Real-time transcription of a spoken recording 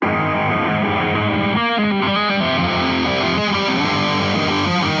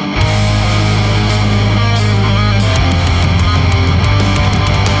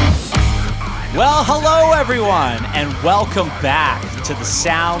everyone, and welcome back to the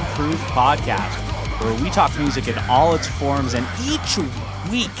Soundproof Podcast, where we talk music in all its forms, and each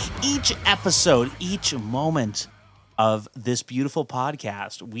week, each episode, each moment of this beautiful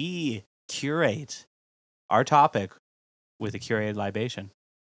podcast, we curate our topic with a curated libation.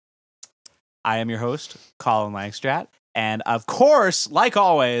 I am your host, Colin Langstrat, and of course, like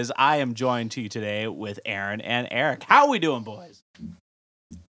always, I am joined to you today with Aaron and Eric. How are we doing, boys?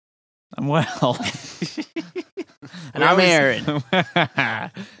 I'm well. And I'm Aaron.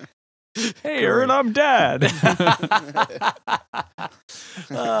 Hey, Aaron, I'm Dad.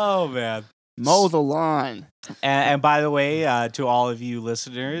 Oh, man. Mow the lawn. And by the way, to all of you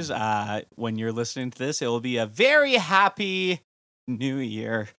listeners, when you're listening to this, it will be a very happy new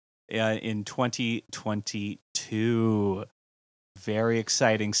year in 2022. Very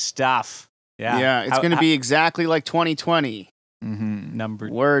exciting stuff. Yeah, it's going to be exactly like 2020. Mm-hmm. Number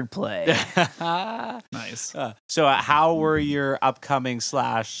Wordplay. Nice. So how were your upcoming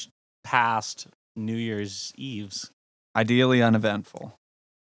 / past New Year's Eves? Ideally uneventful.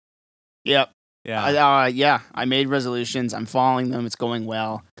 Yep. Yeah. I made resolutions. I'm following them. It's going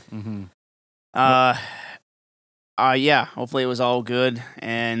well. Mm-hmm. Yeah. Hopefully it was all good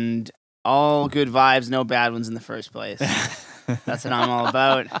and all good vibes, no bad ones in the first place. That's what I'm all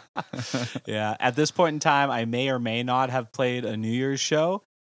about. Yeah. At this point in time, I may or may not have played a New Year's show.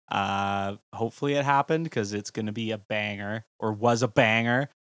 Hopefully it happened because it's going to be a banger, or was a banger.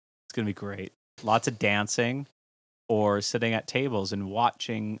 It's going to be great. Lots of dancing or sitting at tables and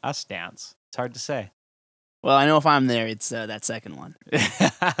watching us dance. It's hard to say. Well, I know if I'm there, it's that second one.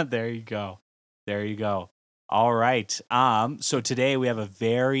 There you go. There you go. All right. So today we have a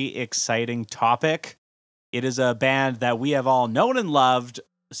very exciting topic. It is a band that we have all known and loved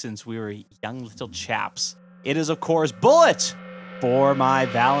since we were young little chaps. It is, of course, Bullet for My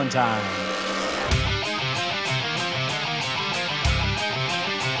Valentine.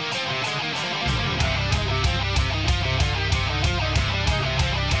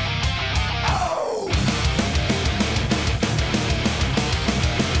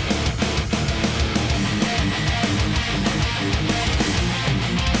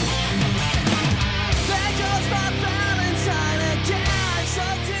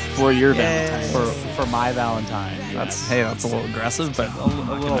 For your Yay. Valentine. For my Valentine. That's a little aggressive, but a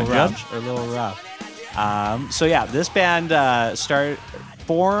little rough. A little rough. So yeah, this band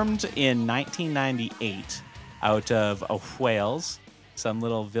formed in 1998 out of Wales, some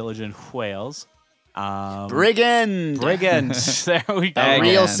little village in Wales. Brigand. There we go. A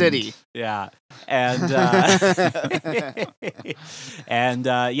real city. Yeah. And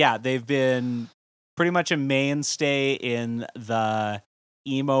yeah, they've been pretty much a mainstay in the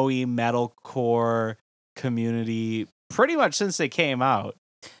emo-y metalcore community pretty much since they came out.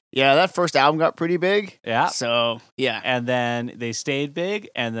 Yeah, that first album got pretty big. Yeah. So, yeah. And then they stayed big,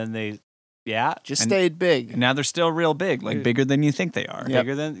 and then they Stayed big. and now they're still real big, like bigger than you think they are. Yep.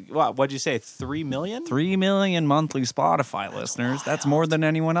 bigger than what'd you say, 3 million? 3 million monthly Spotify listeners. That's more than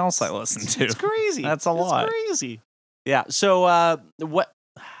anyone else I listen to. It's crazy. That's a lot. It's crazy. Yeah. So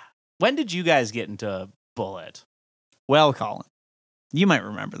when did you guys get into Bullet? Well, Colin, you might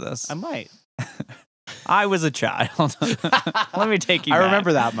remember this. I might. I was a child. Let me take you I back.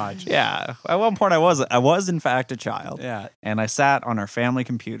 remember that much. Yeah. At one point, I was in fact a child. Yeah. And I sat on our family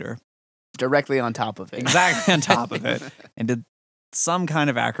computer Directly on top of it. exactly on top of it and did some kind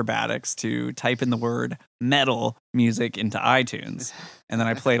of acrobatics to type in the word metal music into iTunes. And then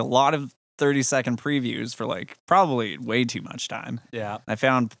I played a lot of 30-second previews for like probably way too much time. Yeah. I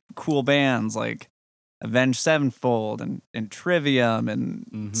found cool bands like Avenged Sevenfold and Trivium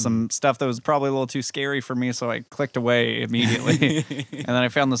and some stuff that was probably a little too scary for me, so I clicked away immediately. And then I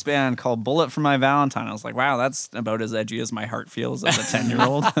found this band called Bullet for My Valentine. I was like, wow, that's about as edgy as my heart feels as a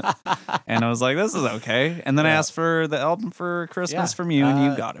 10-year-old. And I was like, this is okay. And then I asked for the album for Christmas from you, and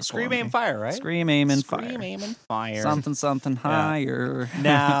you got it. Scream, for Aim, me. Fire, right? Scream, Aim, and Scream, Fire. Aim, and Fire. Something higher.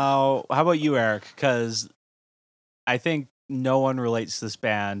 Now, how about you, Eric? Because I think no one relates this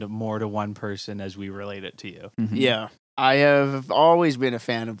band more to one person as we relate it to you. Mhm. Yeah. I have always been a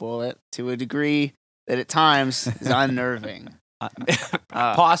fan of Bullet to a degree that at times is unnerving.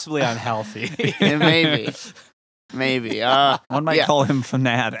 Possibly unhealthy. Maybe. One might yeah. call him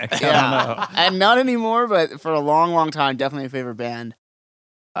fanatic. I don't know. Yeah. And not anymore, but for a long, long time, definitely a favorite band.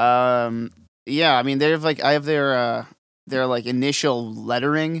 Yeah, I mean, I have their like initial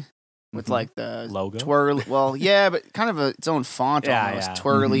lettering with like the Logo? twirl. Well, yeah, but kind of its own font Yeah, almost. yeah.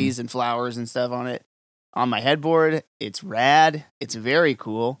 Twirlies and flowers and stuff on it. On my headboard, it's rad. It's very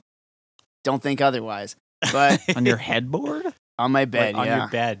cool. Don't think otherwise. But On your headboard? On my bed, on yeah. your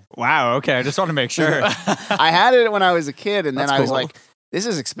bed. Wow. Okay. I just want to make sure. I had it when I was a kid, and then That's I was cool. like, "This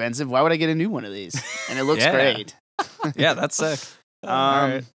is expensive. Why would I get a new one of these?" And it looks Yeah. great. Yeah, that's sick.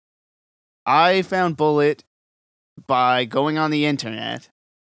 Um, I found Bullet by going on the internet,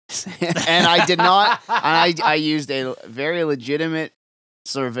 and I did not. I used a very legitimate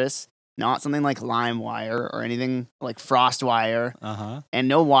service, not something like LimeWire or anything like FrostWire, and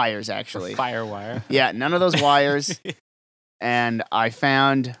no wires actually. Firewire. Yeah, none of those wires. And I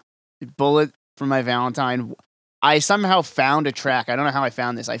found Bullet for My Valentine. I somehow found a track. I don't know how I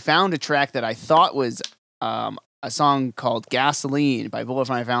found this. I found a track that I thought was a song called Gasoline by Bullet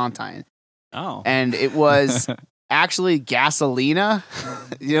for My Valentine. Oh. And it was actually Gasolina.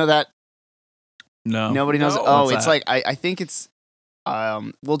 You know that? No. Nobody knows. No. Oh, What's it's that? like, I think it's,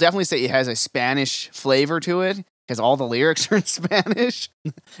 we'll definitely say it has a Spanish flavor to it because all the lyrics are in Spanish.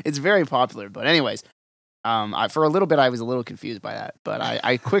 It's very popular. But anyways, for a little bit, I was a little confused by that, but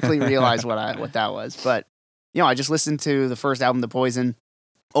I quickly realized what that was. But, you know, I just listened to the first album, The Poison,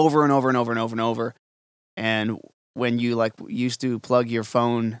 over and over and over and over and over. And when you like used to plug your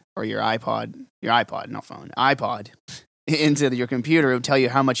phone or your iPod, not phone, iPod into your computer, it would tell you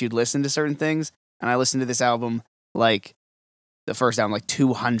how much you'd listen to certain things. And I listened to this album, like the first album, like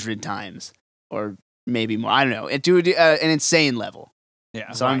 200 times or maybe more. I don't know. It to an insane level.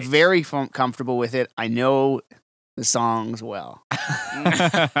 Yeah. So I'm very comfortable with it. I know the songs well.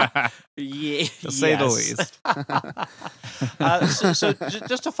 Yeah, To say the least. So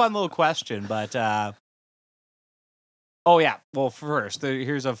just a fun little question, but oh yeah. Well, first,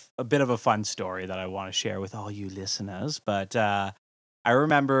 here's a bit of a fun story that I want to share with all you listeners. But I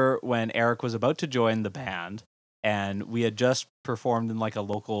remember when Eric was about to join the band, and we had just performed in like a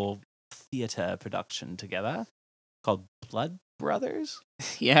local theater production together called Blood Brothers.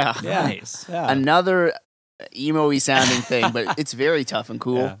 Yeah. Nice. Yeah. Another emo-y sounding thing, but it's very tough and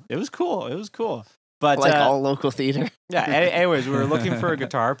cool. Yeah, it was cool. It was cool. But Like all local theater. yeah. Anyways, we were looking for a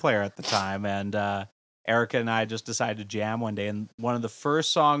guitar player at the time, and Erica and I just decided to jam one day. And one of the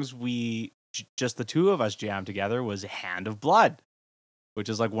first songs just the two of us jammed together was "Hand of Blood," which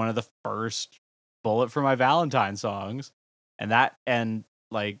is like one of the first Bullet for My Valentine songs. And that became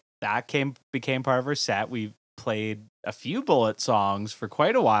part of our set. We played a few Bullet songs for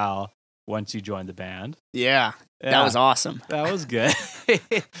quite a while once you joined the band. Yeah. That Yeah, was awesome. that was good. I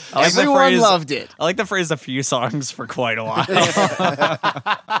like the Everyone phrase- loved it. I like the phrase "a few songs for quite a while."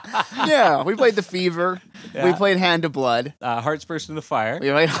 Yeah, we played The Fever. We Yeah. played Hand of Blood. Hearts Burst into Fire. We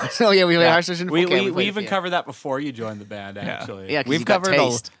played, we played Yeah. Hearts Burst into We Fire. even covered that before you joined the band, actually. Yeah, 'cause We've you got covered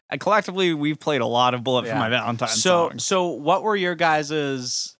taste. collectively. We've played a lot of Bullet Yeah. for My Valentine So, songs. so what were your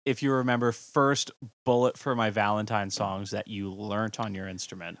guys's, if you remember, first Bullet for My Valentine songs that you learnt on your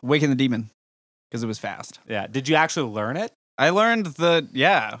instrument? Waking the Demon, because it was fast. Yeah. Did you actually learn it? I learned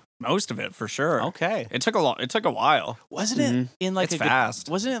most of it for sure. Okay. It took a while. Wasn't it in like It's a fast.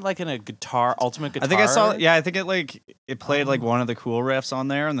 Wasn't it like in a guitar, ultimate guitar? I think I saw. Yeah, I think it played like one of the cool riffs on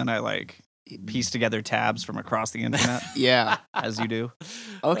there, and then I like pieced together tabs from across the internet, Yeah. as you do.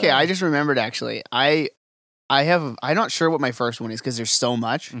 Okay, I just remembered actually. I'm not sure what my first one is because there's so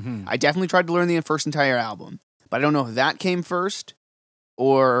much. Mhm. I definitely tried to learn the first entire album, but I don't know if that came first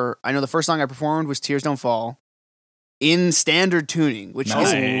or I know the first song I performed was Tears Don't Fall in standard tuning, which is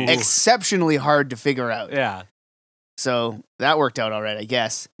Nice. exceptionally hard to figure out. Yeah. So that worked out all right, I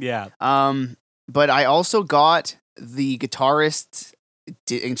guess. Yeah. But I also got the guitarist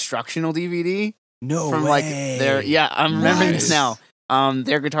instructional DVD No from way. like their I'm remembering this Nice. now.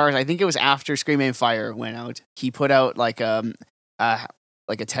 Their guitars, I think it was after Scream Aim Fire went out. He put out like a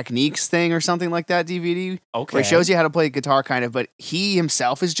Techniques thing or something like that DVD Okay. where it shows you how to play guitar kind of, but he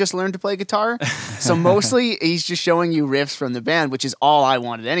himself has just learned to play guitar. So mostly he's just showing you riffs from the band, which is all I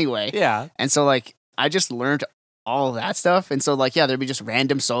wanted anyway. Yeah. And so like I just learned all of that stuff. And so like, yeah, there'd be just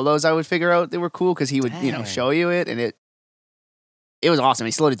random solos I would figure out that were cool because he would, Dang. show you it, and it was awesome.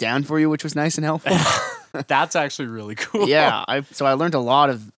 He slowed it down for you, which was nice and helpful. That's actually really cool. Yeah. So I learned a lot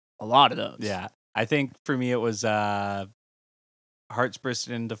of those. Yeah. I think for me it was Hearts Burst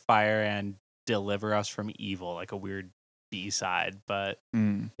into Fire and Deliver Us from Evil, like a weird B-side. But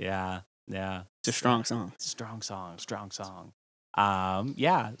yeah. It's a strong song. Strong song.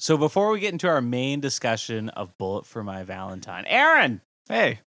 Yeah. So before we get into our main discussion of Bullet for My Valentine, Aaron,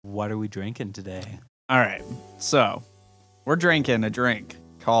 Hey. what are we drinking today? All right. So we're drinking a drink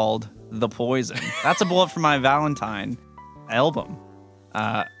called The Poison. That's a Bullet for My Valentine album.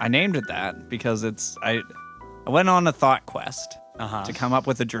 I named it that because I went on a thought quest to come up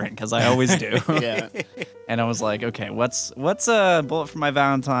with a drink, as I always do. Yeah. And I was like, okay, what's a Bullet for My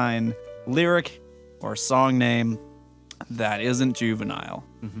Valentine lyric or song name that isn't juvenile.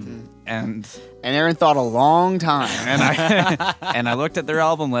 Mm-hmm. And Aaron thought a long time. I looked at their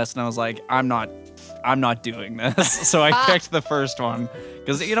album list and I was like, I'm not doing this. So I picked the first one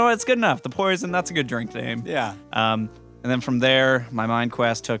because it's good enough. The Poison, that's a good drink name. Yeah. And then from there, my mind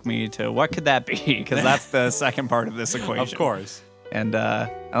quest took me to what could that be? Because that's the second part of this equation. Of course. And I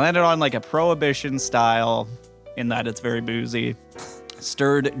landed on like a prohibition style in that it's very boozy,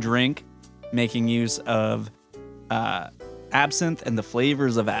 stirred drink, making use of absinthe and the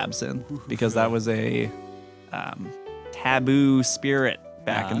flavors of absinthe, because that was a taboo spirit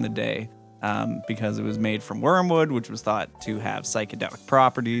back in the day, because it was made from wormwood, which was thought to have psychedelic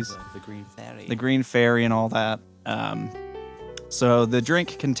properties. The Green Fairy. The Green Fairy and all that. So the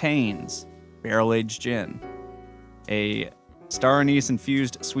drink contains barrel-aged gin, a star anise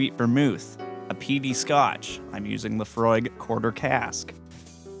infused sweet vermouth, a peaty scotch. I'm using Lefroy quarter cask.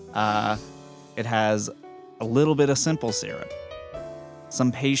 It has a little bit of simple syrup,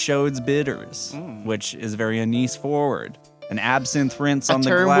 some Peychaud's bitters, which is very anise forward, an absinthe rinse on the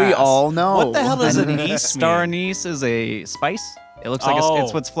term glass. we all know. What the hell does And anise star mean? anise is a spice. It looks like Oh.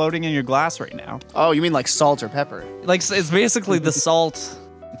 it's what's floating in your glass right now. Oh, you mean like salt or pepper? Like it's basically the salt.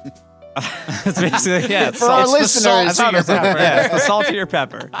 It's basically it's For our it's the listeners, saltier pepper. Yeah, it's the saltier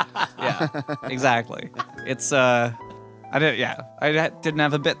pepper. Yeah, exactly. It's I didn't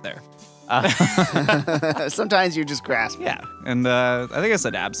have a bit there. Sometimes you're just grasping. Yeah, and I think I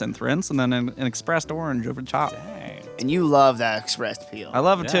said absinthe rinse, and then an expressed orange over top. Dang. And you love that expressed peel. I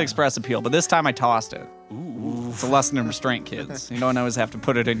love it to Yeah. express appeal, but this time I tossed it. Ooh. It's a lesson in restraint, kids. You don't always have to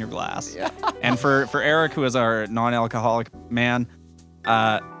put it in your glass. Yeah. And for Eric, who is our non-alcoholic man,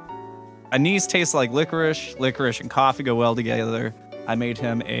 anise tastes like licorice. Licorice and coffee go well together. I made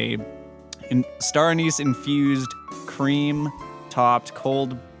him a star anise infused cream topped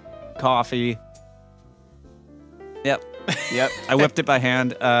cold coffee. Yep. Yep. I whipped it by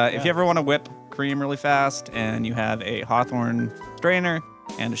hand. If you ever want to whip cream really fast and you have a Hawthorne strainer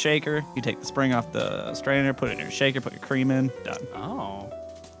and a shaker, you take the spring off the strainer, put it in your shaker, put your cream in, done. Oh.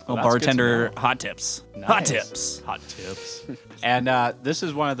 Little that's bartender good to know. hot tips. Nice. Hot tips. Hot tips. And this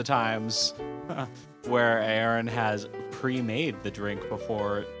is one of the times where Aaron has pre-made the drink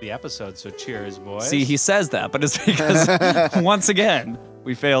before the episode. So cheers, boys. See, he says that, but it's because once again,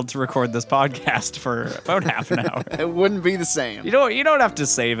 we failed to record this podcast for about half an hour. It wouldn't be the same. You don't have to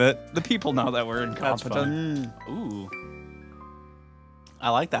save it. The people know that we're That's incompetent. Ooh. I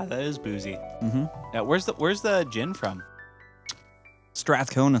like that. That is boozy. Mm-hmm. Now, where's the gin from?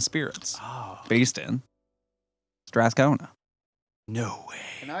 Strathcona Spirits, Oh, based in Strathcona. no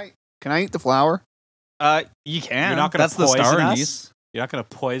way. Can I eat the flour? You can. You're not gonna That's the poison star us? anise. You're not gonna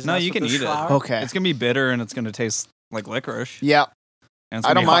poison No, us you with can this eat it. flour? Okay. It's gonna be bitter and it's gonna taste like licorice. Yeah. And it's I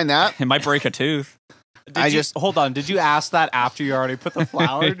gonna don't be hot. mind that. It might break a tooth. Hold on. Did you ask that after you already put the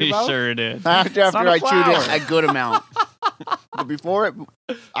flour in your You mouth? sure did. After not a I chewed flour. it a good amount. But before it,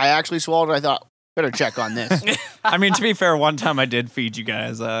 I actually swallowed it. I thought, better check on this. I mean, to be fair, one time I did feed you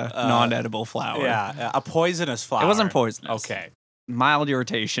guys a non-edible flour. Yeah, a poisonous flour. It wasn't poisonous. Okay. Mild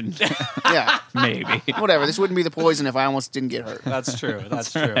irritation, Yeah. maybe. Whatever. This wouldn't be the poison if I almost didn't get hurt. That's true.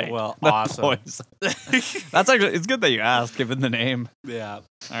 That's true. Right. Well, The awesome. poison. That's actually, it's good that you asked, given the name. Yeah. All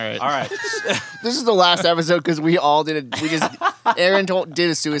right. All right. This is the last episode because we all did it. Aaron did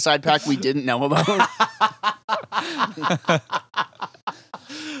a suicide pact we didn't know about. All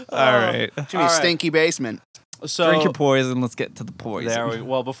right. Should be All a right. stinky basement. So Drink your poison. Let's get to the poison.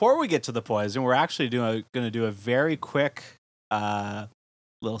 well, before we get to the poison, we're actually going to do a very quick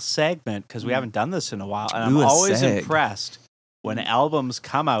little segment because we haven't done this in a while, and I'm Ooh, a always seg. impressed when albums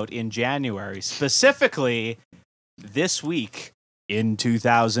come out in January, specifically this week in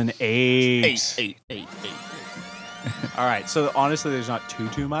 2008. All right, so honestly, there's not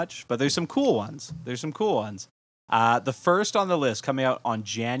too much, but there's some cool ones. The first on the list coming out on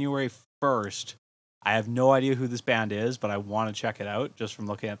January 1st. I have no idea who this band is, but I want to check it out just from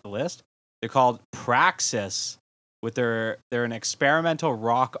looking at the list. They're called Praxis. They're an experimental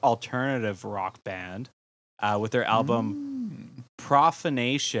rock alternative rock band with their album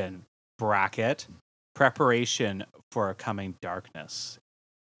Profanation bracket Preparation for a Coming Darkness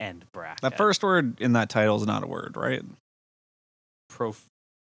end bracket. That first word in that title is not a word, right?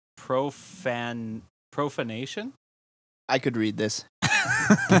 Profanation. I could read this.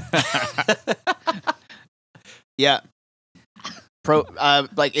 Yeah.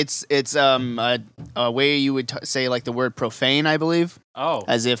 Like it's a way you would say like the word profane, I believe, Oh,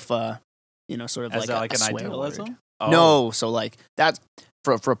 as if sort of as like an swear idealism. word. Oh. No, so like that's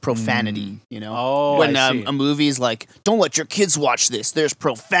for profanity, Oh, when I see. a movie's like, don't let your kids watch this. There's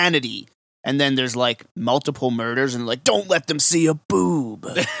profanity. And then there's like multiple murders and like, don't let them see a boob.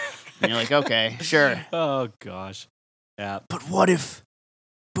 And you're like, okay, sure. Oh gosh. Yeah. But what if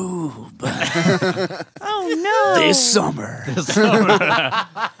boob? Oh no! This summer.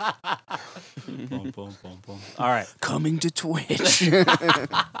 Boom, boom, boom, boom. All right. Coming to Twitch.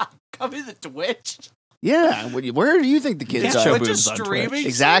 Coming to Twitch. Yeah. Where do you think the kids Can't are? show Twitch is boobs on streaming. Twitch.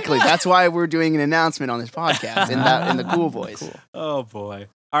 Exactly. That's why we're doing an announcement on this podcast in the cool voice. Oh boy.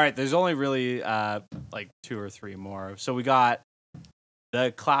 All right. There's only really like 2 or 3 more. So we got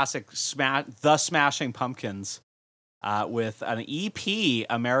the classic The Smashing Pumpkins with an EP,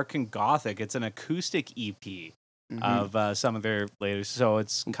 American Gothic. It's an acoustic EP of some of their latest. So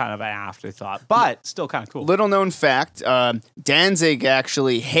it's kind of an afterthought, but still kind of cool. Little known fact, Danzig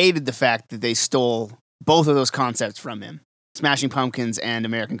actually hated the fact that they stole both of those concepts from him. Smashing Pumpkins and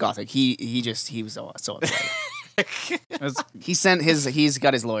American Gothic. He was so upset. He's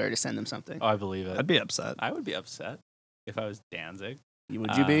got his lawyer to send him something. Oh, I believe it. I'd be upset. I would be upset if I was Danzig.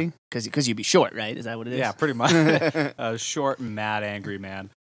 Would you be? Because you'd be short, right? Is that what it is? Yeah, pretty much. A short, mad, angry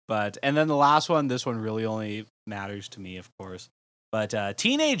man. And then the last one, this one really only matters to me, of course. But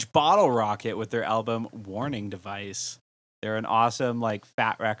Teenage Bottle Rocket with their album Warning Device. They're an awesome, like,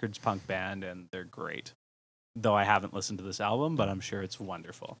 Fat Records punk band, and they're great. Though I haven't listened to this album, but I'm sure it's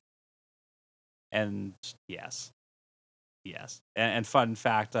wonderful. And yes. And fun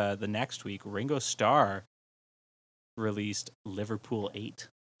fact, the next week, Ringo Starr released Liverpool 8.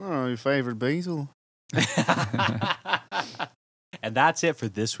 Oh, your favorite Beatle. And that's it for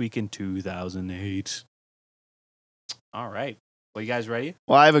This Week in 2008. All right. Well, you guys ready?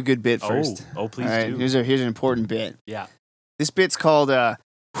 Well, I have a good bit first. Oh, please All right, do. here's an important bit. Yeah. This bit's called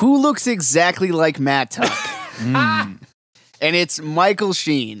Who Looks Exactly Like Matt Tuck? And it's Michael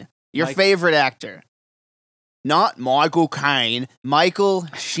Sheen, your favorite actor. Not Michael Caine, Michael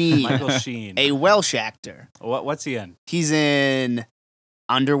Sheen. Michael Sheen. A Welsh actor. What's he in? He's in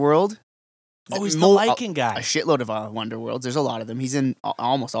Underworld. Oh, he's the Lycan guy. A shitload of Underworlds. There's a lot of them. He's in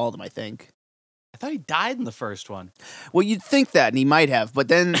almost all of them, I think. I thought he died in the first one. Well, you'd think that, and he might have, but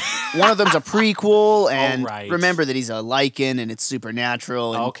then one of them's a prequel, and right. remember that he's a Lycan, and it's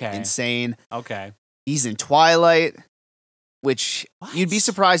supernatural and Okay. insane. Okay. He's in Twilight, which What? you'd be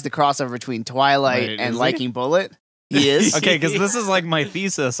surprised the crossover between Twilight Wait, and is he? Liking Bullet. He is. Okay, because this is like my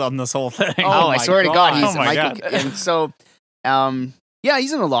thesis on this whole thing. Oh, my I swear to God. God, he's Oh my Michael. God. And so, yeah,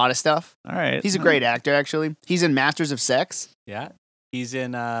 he's in a lot of stuff. All right. He's a great actor, actually. He's in Masters of Sex. Yeah. He's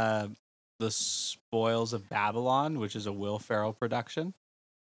in The Spoils of Babylon, which is a Will Ferrell production.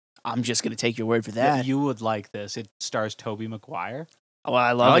 I'm just gonna take your word for that. You would like this. It stars Tobey Maguire. Oh,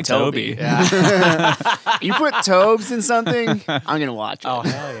 I love like Toby. Toby. Yeah. You put Tobes in something, I'm gonna watch it. Oh,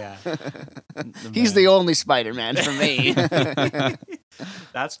 hell yeah. He's the only Spider-Man for me.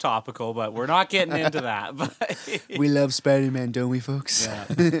 That's topical, but we're not getting into that. But We love Spider-Man, don't we, folks?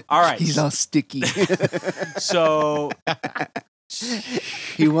 Yeah. All right. He's all sticky. So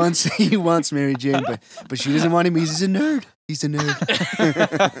he wants Mary Jane, but she doesn't want him. He's a nerd. He's a nerd.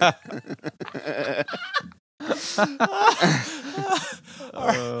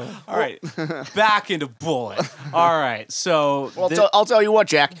 all right, back into Bullet. All right, so Well, I'll tell you what,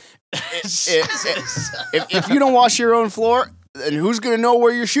 Jack. If you don't wash your own floor, then who's gonna know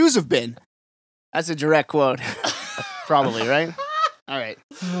where your shoes have been? That's a direct quote. Probably, right? All right.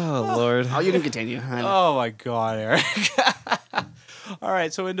 Oh Lord. Oh, you can continue. oh my God, Eric. All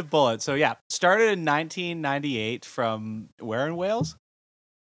right, so into Bullet. So yeah, started in 1998 from where in Wales?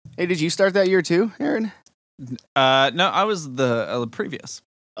 Hey, did you start that year too, Aaron? No, I was the previous.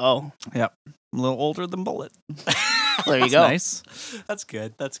 Oh, I'm a little older than Bullet. there you That's go. nice. That's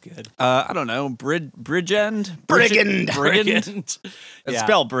good. That's good. I don't know. Bridgend? Brigand. Brigand? It's Yeah.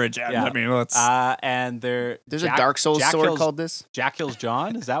 spelled Bridgend. Yeah. I mean, let's. And There's a Dark Souls sword called this. Jack Kills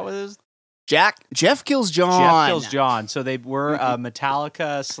John. Is that what it is? Jeff Kills John. Jeff Kills John. So they were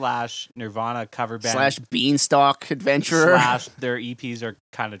Metallica / Nirvana cover band / Beanstalk Adventurer. / their EPs are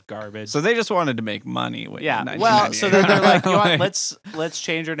kind of garbage. so they just wanted to make money. yeah. in Well, so then they're like, you know what? 1998. Let's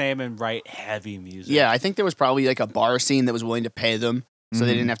change our name and write heavy music. Yeah, I think there was probably like a bar scene that was willing to pay them so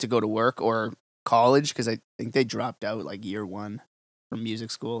they Mhm. didn't have to go to work or college because I think they dropped out like year 1 from music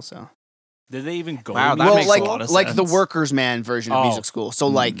school. So Did they even go? Wow, to that well, music makes a like lot of school? the sense. workers' man version of Oh. music school. So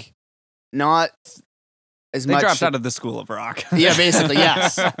Mhm. like not as They much. dropped out of the School of Rock. Yeah, basically,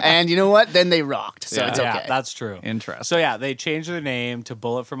 yes. And you know what? Then they rocked. So Yeah. it's okay. Yeah, that's true. Interesting. So yeah, they changed their name to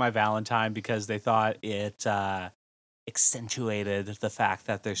Bullet for My Valentine because they thought it accentuated the fact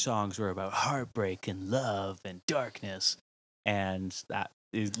that their songs were about heartbreak and love and darkness, and that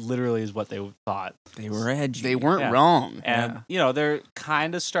It literally is what they thought. They were edgy. They weren't Yeah. wrong. And, they're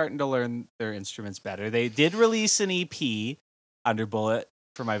kind of starting to learn their instruments better. They did release an EP under Bullet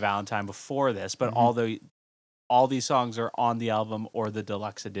for My Valentine before this, but all these songs are on the album or the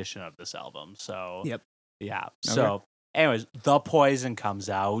deluxe edition of this album. So, Yep. Yeah. Okay. So, anyways, The Poison comes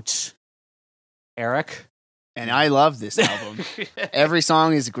out. Eric? And I love this album. Every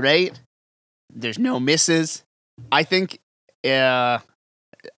song is great. There's no misses. I think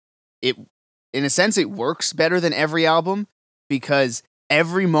it, in a sense, it works better than every album because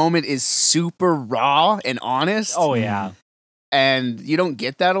every moment is super raw and honest. Oh, yeah. And you don't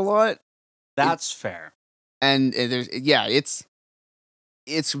get that a lot. That's fair. And it's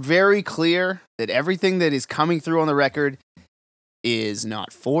very clear that everything that is coming through on the record is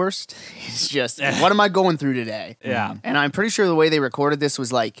not forced. It's just, what am I going through today? Yeah. And I'm pretty sure the way they recorded this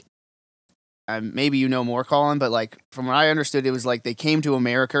was like, maybe you know more, Colin, but like from what I understood, it was like they came to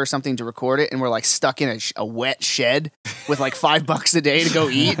America or something to record it and were like stuck in a wet shed with like $5 a day to go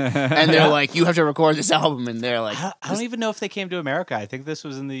eat. And they're like, you have to record this album. And they're like, I don't even know if they came to America. I think this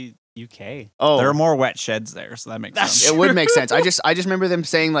was in the UK. oh, There are more wet sheds there, so that makes That's sense. it would make sense. I just remember them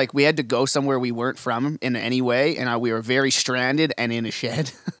saying like we had to go somewhere we weren't from in any way, and we were very stranded and in a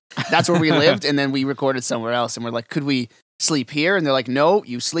shed. That's where we lived, and then we recorded somewhere else, and we're like, could we sleep here? And they're like, no,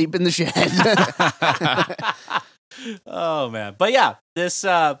 you sleep in the shed. Oh man. But yeah, this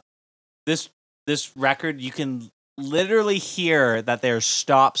record, you can literally hear that they're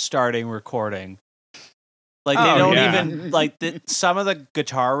starting recording. Like they Oh, don't yeah. even like some of the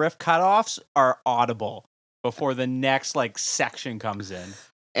guitar riff cutoffs are audible before the next like section comes in.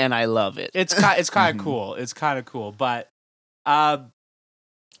 And I love it. It's kind of Mhm. cool. It's kind of cool, but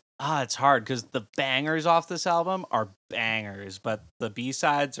it's hard because the bangers off this album are bangers, but the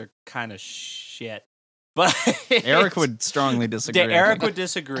B-sides are kind of shit. But Eric would strongly disagree. I Eric think. would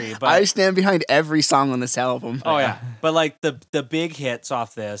disagree, but I stand behind every song on this album. oh yeah, but like the big hits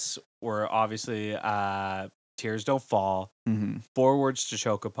off this were obviously Tears Don't Fall, Mhm. Forwards to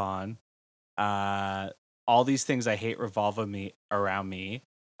Choke Upon, All These Things I Hate Revolve Around Me,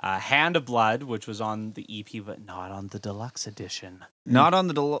 Hand of Blood, which was on the EP but not on the deluxe edition. Not on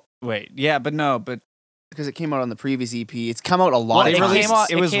the wait, yeah, but no, but Because it came out on the previous EP. It's come out a lot Well, of it times. came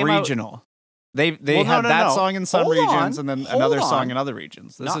out- it was came out- regional. They Well, had no, that no. song in some Hold regions on. and then Hold another on. song in other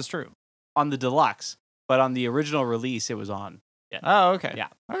regions. This Not- is true. On the deluxe, but on the original release, it was on. Oh, okay. Yeah.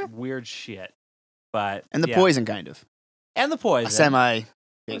 Okay. Weird shit. But And the yeah. Poison, kind of. And the A Poison. semi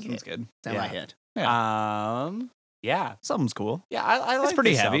big Poison's hit. good. Semi hit. Yeah. Something's cool. Yeah, I like It's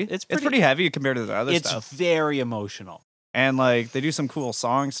pretty this heavy. album. It's pretty heavy compared to the other It's stuff. very emotional. And like they do some cool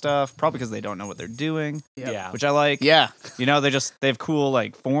song stuff, probably because they don't know what they're doing, Yep. Yeah. which I like. Yeah. You know, they have cool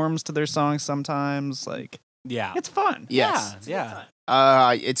like forms to their songs sometimes. Like Yeah. it's fun. Yes. Yeah.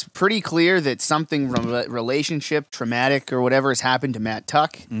 It's pretty clear that something relationship, traumatic, or whatever has happened to Matt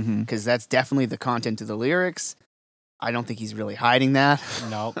Tuck, Mm-hmm. because that's definitely the content of the lyrics. I don't think he's really hiding that.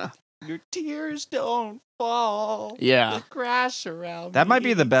 Nope. Your tears don't fall. Yeah. They crash around. That might be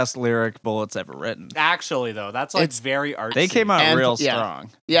me. the best lyric Bullet's ever written. Actually, though, that's like It's- very artsy. They came out And- real yeah. strong.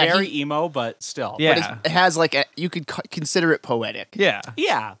 Yeah, very emo, but still. Yeah. but it has like you could consider it poetic. Yeah.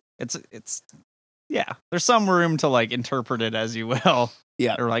 Yeah. It's yeah. There's some room to like interpret it as you will.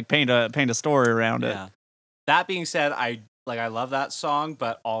 Yeah. Or like paint a story around it. Yeah. That being said, I love that song,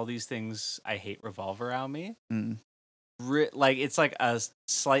 but All These Things I Hate Revolve Around Me. Mm. Like it's like a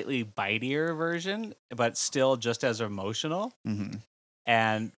slightly bitier version, but still just as emotional. Mm-hmm.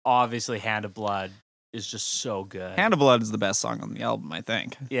 And obviously, Hand of Blood is just so good. Hand of Blood is the best song on the album, I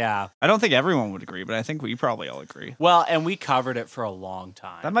think. Yeah. I don't think everyone would agree, but I think we probably all agree. Well, and we covered it for a long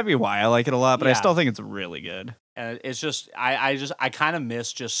time. That might be why I like it a lot, but I Yeah. still think it's really good. And it's just I kind of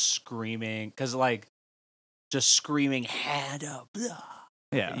miss just screaming because like just screaming hand up, blah,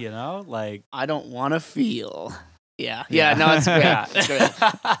 Yeah. you know, like I don't want to feel. Yeah. Yeah. Yeah. No, it's great. yeah. It's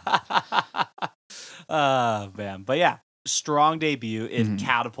great. Man, but yeah, strong debut. It Mhm.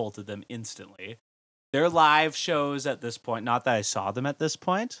 catapulted them instantly. Their live shows at this point, not that I saw them at this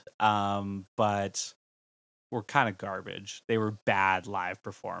point, but were kind of garbage. They were bad live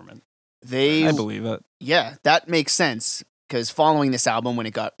performance. They I believe it. Yeah, that makes sense because following this album, when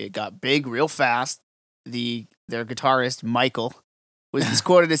it got big real fast, their guitarist Michael was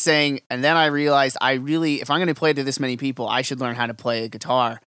quoted as saying, "And then I realized if I'm going to play to this many people, I should learn how to play a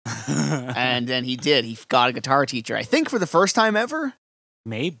guitar." And then he did. He got a guitar teacher, I think, for the first time ever,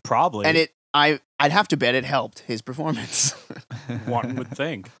 Maybe, probably. and I'd have to bet it helped his performance. One would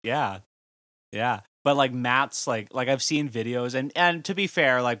think. Yeah. Yeah. But like Matt's like I've seen videos and to be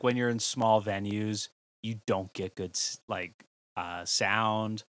fair, like when you're in small venues, you don't get good like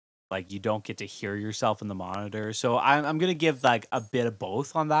sound. Like you don't get to hear yourself in the monitor. So I'm gonna give like a bit of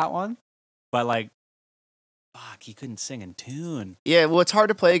both on that one. But like, fuck, he couldn't sing in tune. Yeah, well, it's hard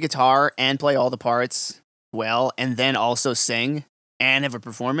to play guitar and play all the parts well, and then also sing and have a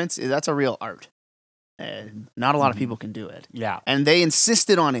performance. That's a real art. Not a lot of people can do it. Yeah, And they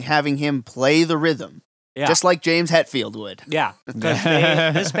insisted on having him play the rhythm, yeah, just like James Hetfield would. yeah. Because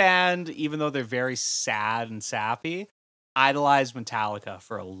this band, even though they're very sad and sappy, idolized Metallica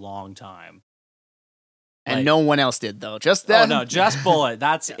for a long time. And Like- no one else did, though. Just Oh them. no, just Bullet.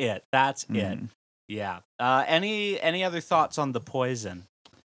 That's it. That's it. Mhm. Yeah. Any other thoughts on the Poison?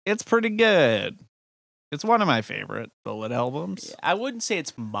 It's pretty good. It's one of my favorite Bullet albums. I wouldn't say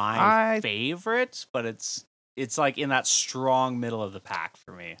it's my I- favorite, but it's like in that strong middle of the pack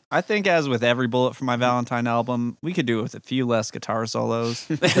for me. I think, as with every Bullet from my Valentine album, we could do it with a few less guitar solos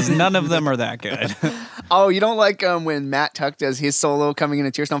because none of them are that good. Oh, you don't like when Matt Tuck does his solo coming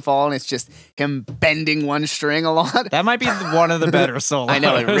into Tears Don't Fall, and it's just him bending one string a lot? That might be one of the better solos. I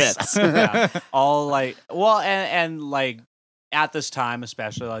know, it rips. Yeah. All like and like at this time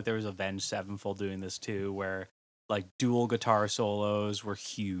especially, like there was Avenged Sevenfold doing this too, where like dual guitar solos were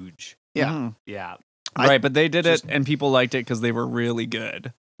huge. Yeah. Mhm. Yeah. Right, but they did just- it and people liked it because they were really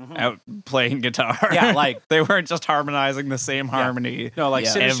good out playing guitar. Yeah, like they weren't just harmonizing the same harmony. no, like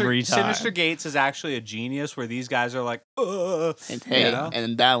Yeah. Sinister, Every time. Sinister Gates is actually a genius where these guys are like, ugh. And hey, You know?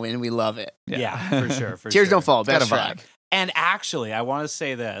 and that one, we love it. Yeah, for sure. For Tears sure. Don't Fall, It's got best a track. vibe. And actually, I want to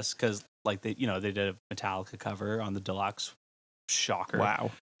say this because, like, they did a Metallica cover on the deluxe. Shocker!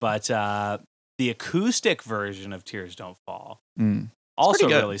 Wow. But the acoustic version of Tears Don't Fall Mm. also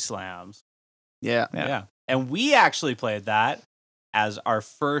pretty good. really slams. Yeah. Yeah. And we actually played that as our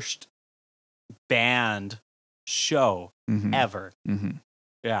first band show Mhm. ever. Mhm.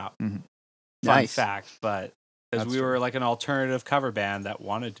 Yeah. Fun Nice. fact, but because That's we were like an alternative cover band that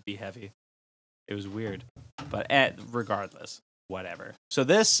wanted to be heavy. It was weird. But regardless, whatever. So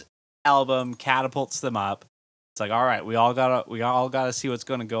this album catapults them up. It's like, all right, we all gotta see what's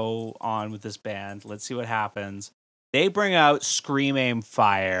gonna go on with this band. Let's see what happens. They bring out Scream Aim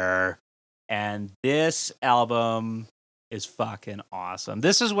Fire, and this album is fucking awesome.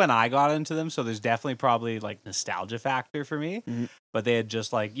 This is when I got into them, so there's definitely probably like nostalgia factor for me. Mhm. But they had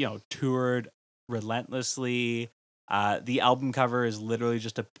just like, toured relentlessly. The album cover is literally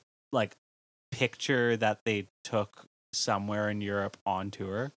just a like picture that they took somewhere in Europe on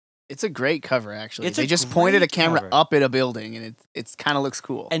tour. It's a great cover, actually. It's They a just pointed a great camera cover. up at a building, and it kind of looks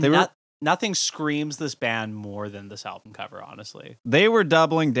cool. And They were- nothing screams this band more than this album cover, honestly. They were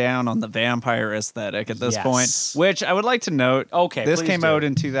doubling down on the vampire aesthetic at this Yes. point, which I would like to note. Okay, This please came do. out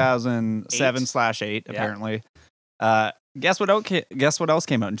in 2007/8, Yeah. apparently. Guess what else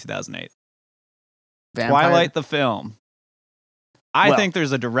came out in 2008? Vampire- Twilight the film. I Well- think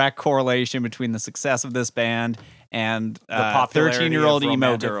there's a direct correlation between the success of this band and the popularity 13-year-old of emo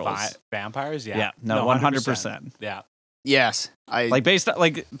romantic girls. vampires. Yeah, Yeah, no, 100%. Yeah, Yes. Like based on,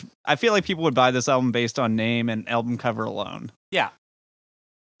 like, I feel like people would buy this album based on name and album cover alone.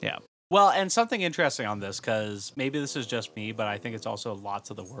 Well, and something interesting on this, because maybe this is just me, but I think it's also lots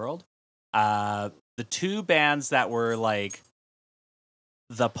of the world. The two bands that were like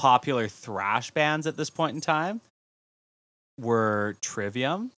the popular thrash bands at this point in time were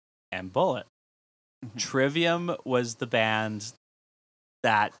Trivium and Bullet. Mhm. Trivium was the band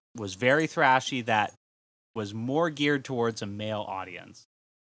that was very thrashy, that was more geared towards a male audience.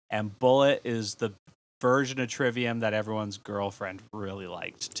 And Bullet is the version of Trivium that everyone's girlfriend really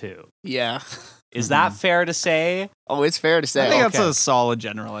liked too. Yeah. Is that fair to say? Oh, it's fair to I say. think that's Okay. a solid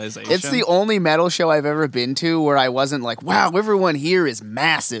generalization. It's the only metal show I've ever been to where I wasn't like, wow, everyone here is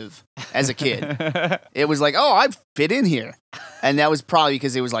massive as a kid. It was like, oh, I fit in here. And that was probably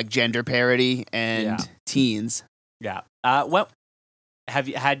because it was like gender parody and Yeah. teens. Yeah. What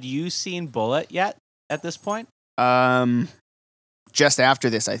had you seen Bullet yet at this point? Just after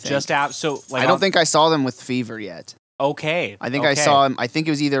this, I think. Just after. So like I don't think I saw them with Fever yet. Okay. I think I saw him. I think it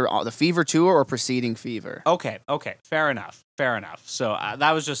was either the Fever tour or preceding Fever. Okay. Fair enough. So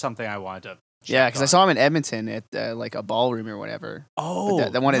that was just something I wanted to. Yeah, check because I on. saw him in Edmonton at like a ballroom or whatever. Oh,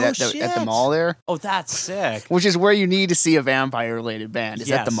 The one no at the shit. mall there, Oh, that's sick. which is where you need to see a vampire related band.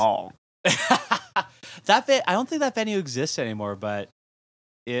 Is at the Yes. mall. I don't think that venue exists anymore, but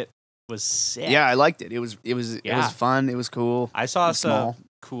it was sick. Yeah, I liked it. It was Yeah. fun. It was cool. I saw It's some small.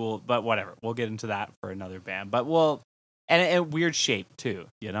 cool, but whatever. We'll get into that for another band. But and weird shape too.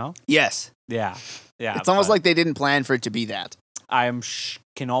 Yes, Yeah. it's almost but like they didn't plan for it to be that. I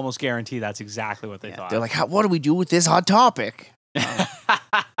can almost guarantee that's exactly what they Yeah, thought. they're like, what do we do with this hot topic?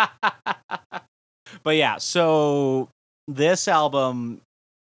 But yeah, so this album,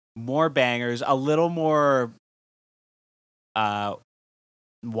 more bangers, a little more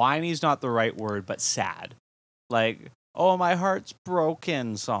whiny's not the right word, but sad. Like, oh, my heart's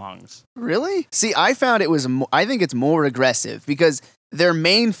broken songs. Really? See, I found it was. I think it's more aggressive because their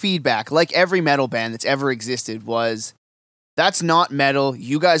main feedback, like every metal band that's ever existed, was, "That's not metal.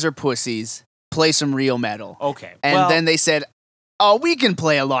 You guys are pussies. Play some real metal." Okay. And well, then they said, "Oh, we can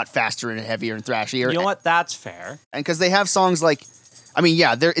play a lot faster and heavier and thrashier." you know what? That's fair. And because they have songs like, I mean,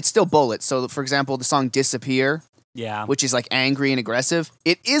 yeah, it's still bullets. So, for example, the song "Disappear," Yeah. which is like angry and aggressive,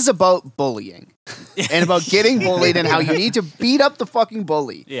 it is about bullying and about getting bullied and how you need to beat up the fucking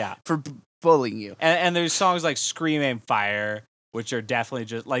bully Yeah. for bullying you. And there's songs like Scream Aim Fire, which are definitely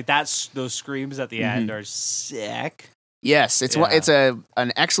just like those screams at the end are sick. Yes, it's Yeah. it's an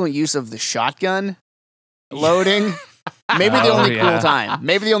excellent use of the shotgun loading. Maybe the Oh, only yeah. cool time.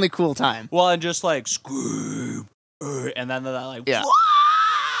 Maybe the only cool time. Well, and just like scream, and then that like, Yeah.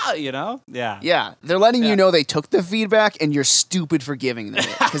 "Wah!" you know, yeah. Yeah, they're letting Yeah. you know they took the feedback and you're stupid for giving them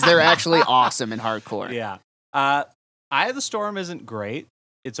it because they're actually awesome and hardcore. Yeah. Eye of the Storm isn't great.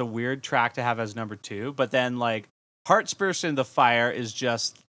 It's a weird track to have as number 2, but then like Hearts Burst into Fire is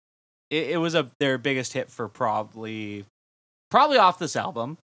just it was their biggest hit for probably off this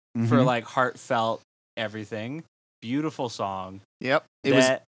album for Mhm. like heartfelt everything. Beautiful song. Yep. It was.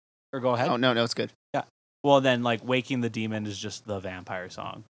 Or go ahead. Oh no, it's good. Well, then like Waking the Demon is just the vampire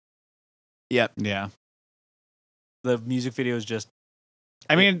song. Yep. Yeah. The music video is just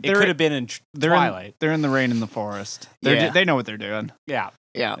I mean, it could have been in they're Twilight. they're in the rain in the forest. Yeah. They know what they're doing. Yeah.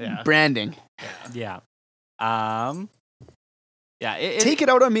 Yeah. Yeah. Branding. Yeah. Yeah. Take It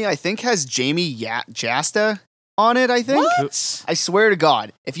Out on Me, I think, has Jamie Jasta on it, I think. What? I swear to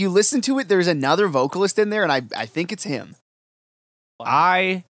God. If you listen to it, there's another vocalist in there, and I think it's him.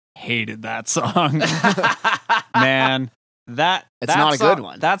 I hated that song. Man, It's that not a song- good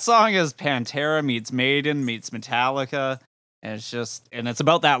one. That song is Pantera meets Maiden meets Metallica. And it's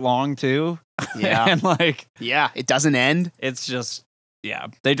about that long too. Yeah. And like, Yeah, it doesn't end. it's just, yeah,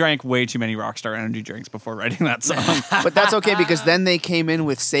 they drank way too many Rockstar energy drinks before writing that song, But that's okay because then they came in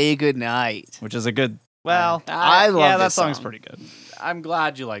with Say Goodnight. which is a good, well, I love yeah, that this song's song. pretty good. I'm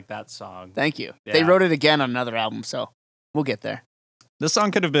glad you like that song. Thank you. They Yeah. wrote it again on another album, so we'll get there. This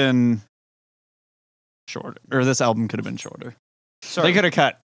song could have been shorter, or this album could have been shorter. Sorry, They could have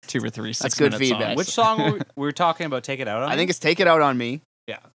cut 2 or 3 That's good 6-minute feedback. songs. which song we were talking about? Take It Out on I Me? think it's Take It Out on Me.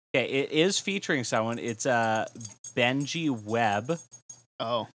 Okay, it is featuring someone. It's Benji Webb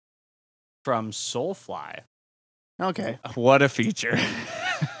Oh, from Soulfly, okay. What a feature.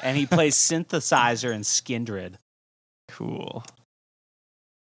 and he plays synthesizer in Skindred. Cool.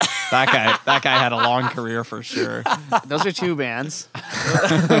 That guy had a long career for sure. Those are 2 bands.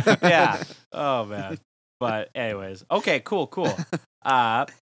 Yeah. Oh man. But anyways, okay, cool.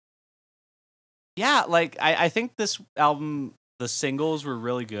 Yeah, like I think this album, the singles were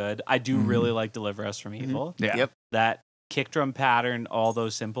really good. I do really like Deliver Us from Evil. Yeah. Yep. That kick drum pattern, although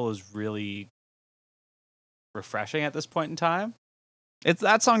simple, is really refreshing at this point in time. It's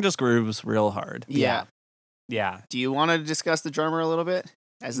that song just grooves real hard. Yeah. Yeah. Do you want to discuss the drummer a little bit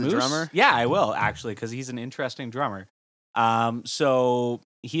as the Moose? drummer? Yeah, I will actually, because he's an interesting drummer. So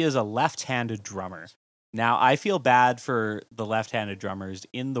he is a left-handed drummer. Now, I feel bad for the left-handed drummers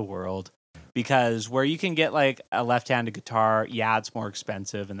in the world because where you can get like a left-handed guitar, yeah, it's more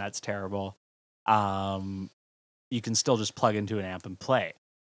expensive and that's terrible. You can still just plug into an amp and play.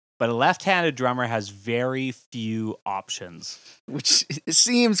 But a left-handed drummer has very few options. Which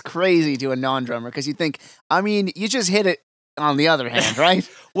seems crazy to a non-drummer because you think, I mean, you just hit it on the other hand, right?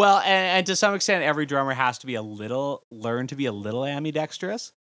 Well, and to some extent, every drummer has to be learn to be a little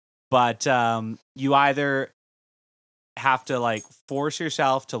ambidextrous. But you either have to like force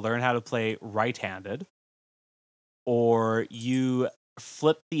yourself to learn how to play right-handed, or you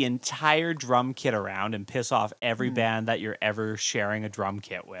flip the entire drum kit around and piss off every band that you're ever sharing a drum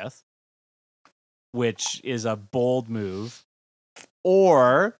kit with, which is a bold move.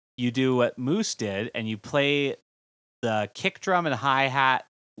 Or you do what Moose did and you play the kick drum and hi-hat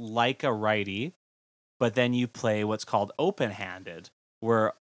like a righty, but then you play what's called open-handed,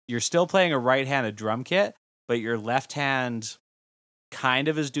 where you're still playing a right-handed drum kit, but your left hand kind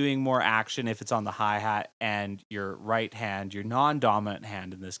of is doing more action if it's on the hi-hat, and your right hand, your non-dominant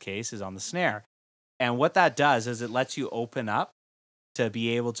hand in this case, is on the snare. And what that does is it lets you open up to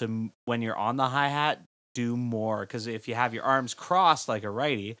be able to, when you're on the hi-hat, do more. Because if you have your arms crossed like a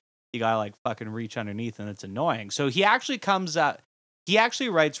righty, you gotta like fucking reach underneath, and it's annoying. So he actually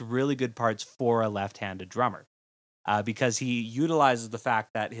writes really good parts for a left-handed drummer, because he utilizes the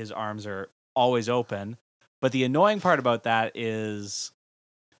fact that his arms are always open, But the annoying part about that is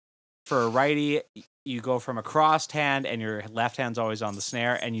for a righty, you go from a crossed hand and your left hand's always on the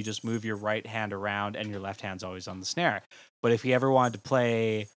snare, and you just move your right hand around and your left hand's always on the snare. But if he ever wanted to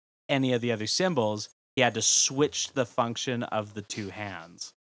play any of the other cymbals, he had to switch the function of the two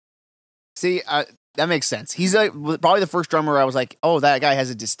hands. See, that makes sense. He's like probably the first drummer where I was like, oh, that guy has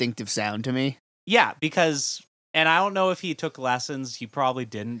a distinctive sound to me. Yeah, because, and I don't know if he took lessons. He probably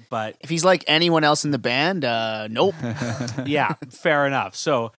didn't, but If he's like anyone else in the band, nope. yeah, fair enough.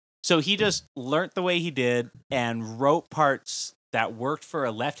 So he just learnt the way he did and wrote parts that worked for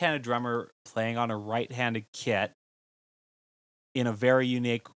a left-handed drummer playing on a right-handed kit in a very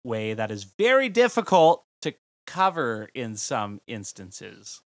unique way that is very difficult to cover in some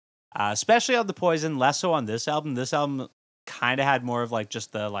instances. Especially on the Poison, less so on this album. This album kind of had more of like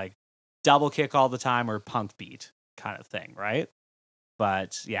just the like double kick all the time or punk beat kind of thing, right?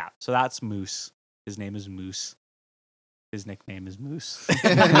 But yeah, so that's Moose. His name is Moose. His nickname is Moose.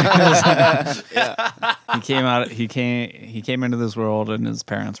 Yeah. He came into this world and his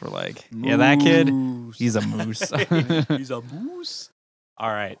parents were like, yeah, that kid, he's a moose. He's a moose. All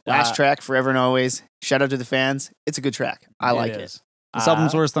right. Last track, Forever and Always. Shout out to the fans. It's a good track. I like it. This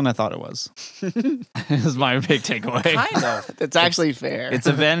album's worse than I thought it was. Is my big takeaway. Kind of. That's actually fair. It's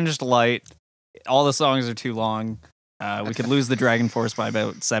Avenged Light. All the songs are too long. We could lose the Dragon Force by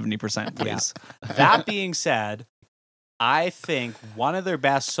about 70%, please. That being said, I think one of their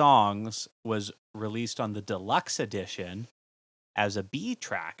best songs was released on the deluxe edition as a B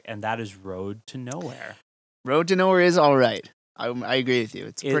track, and that is Road to Nowhere. Road to Nowhere is all right. I agree with you.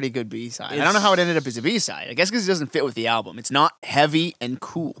 It's a pretty good B-side. I don't know how it ended up as a B-side. I guess because it doesn't fit with the album. It's not heavy and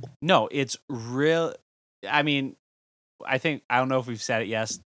cool. No, it's real. I mean, I don't know if we've said it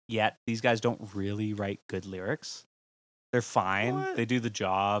yet. These guys don't really write good lyrics. They're fine. What? They do the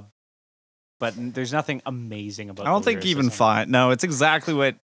job. But there's nothing amazing about I don't think even fine. No, it's exactly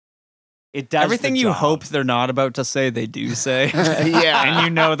what it does. Everything you hope they're not about to say, they do say. Yeah. And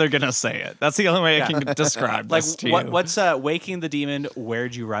you know they're going to say it. That's the only way I can describe this to you. What's Waking the Demon,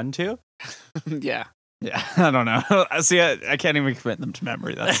 Where'd You Run To? Yeah. Yeah, I don't know. See, I can't even commit them to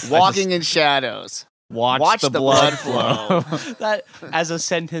memory. That's Walking in Shadows. Watch the blood flow. That, as a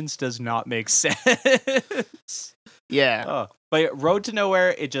sentence, does not make sense. Yeah. Oh, but Road to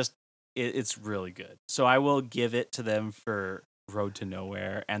Nowhere, it's really good. So I will give it to them for Road to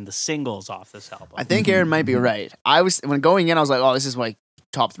Nowhere and the singles off this album. I think Aaron might be right. When going in, I was like, oh, this is my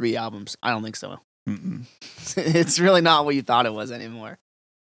top 3 albums. I don't think so. It's really not what you thought it was anymore.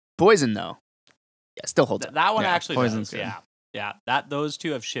 Poison, though. Yeah, still holds up. That one actually Poison's does. good. Yeah. Those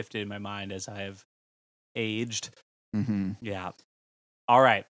two have shifted in my mind as I have aged. Mm-hmm. Yeah. All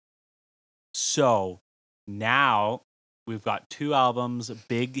right. So now we've got 2 albums,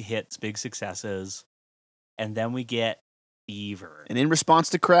 big hits, big successes, and then we get Fever. And in response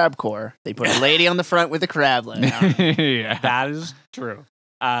to Crabcore, they put a lady on the front with a crab leg. Yeah. That is true.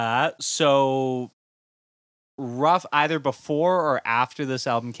 So rough either before or after this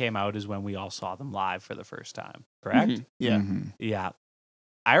album came out is when we all saw them live for the first time, correct? Mhm. Yeah. Mm-hmm. Yeah.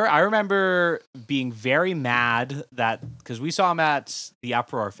 I remember being very mad that because we saw them at the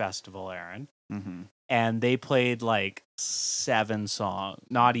Uproar Festival, Aaron, Mm-hmm. and they played like 7 songs,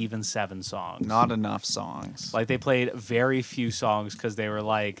 not even 7 songs. Not enough songs. Like they played very few songs because they were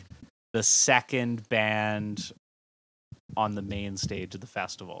like the second band on the main stage of the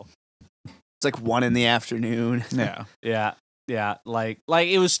festival. It's like 1 in the afternoon. Yeah. Yeah. Like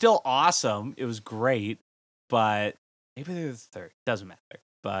it was still awesome. It was great, but maybe they were the third. Doesn't matter.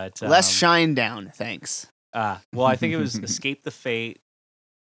 But Less Shine Down, thanks. well, I think it was Escape the Fate,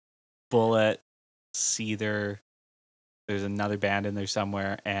 Bullet, Seether. There's another band in there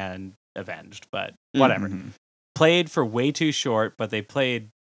somewhere, and Avenged, but whatever. Mm-hmm. Played for way too short, but they played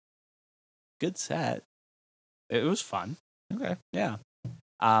good set. It was fun. Okay. Yeah.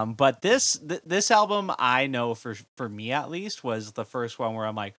 But this album, I know for me at least, was the first one where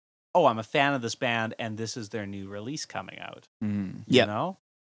I'm like, oh, I'm a fan of this band, and this is their new release coming out. Mm-hmm. Yep. You know?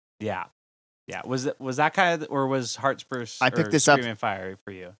 Yeah. Yeah. Was that kind of, or was Heart's Burst I picked this Screaming up. Fire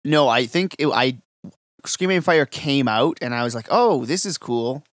for you? No, I think Screaming Fire came out, and I was like, oh, this is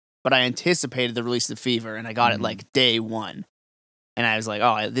cool. But I anticipated the release of Fever, and I got it like day 1. And I was like,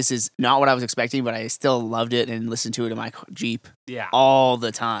 oh, this is not what I was expecting, but I still loved it and listened to it in my Jeep Yeah. all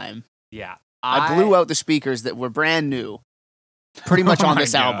the time. Yeah. I blew out the speakers that were brand new pretty much Oh on my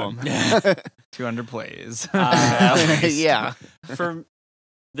this God. album. 200 plays. Yeah. For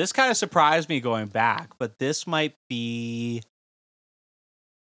this kind of surprised me going back, but this might be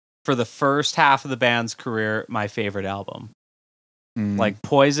for the first half of the band's career my favorite album. Mm. Like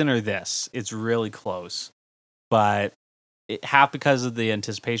Poison or this, it's really close. but half because of the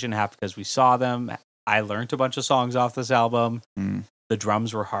anticipation, half because we saw them. I learned a bunch of songs off this album. The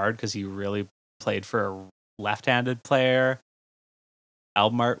drums were hard because he really played for a left-handed player.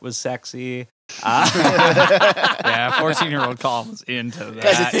 Album art was sexy. Yeah, 14-year-old Colin was into that.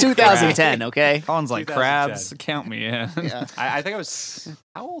 Guys, it's 2010, okay? Colin's like, 2010. crabs, count me in. Yeah, I think I was...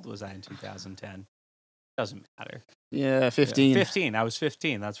 How old was I in 2010? Doesn't matter. yeah, 15. 15. I was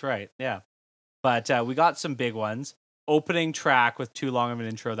 15. That's right. Yeah. But we got some big ones. Opening track with too long of an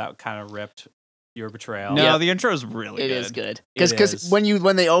intro that kind of ripped Your Betrayal. No, Yeah. the intro's really It good. is good It because is.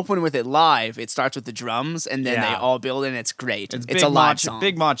 when they open with it live, it starts with the drums and then they Yeah. all build and it's great. It's It's big a live macho, song.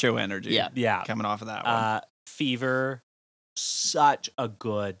 big macho energy. Yeah. Yeah. coming off of that one. Fever. Such a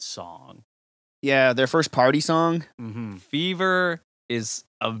good song. Yeah, their first party song. Mm-hmm. Fever is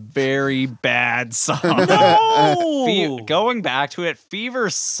a very bad song. No! Going back to it, Fever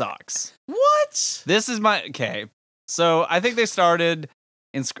sucks. What? This is my okay. So I think they started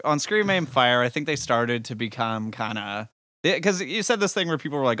on Scream Aim Fire. I think they started to become kind of because you said this thing where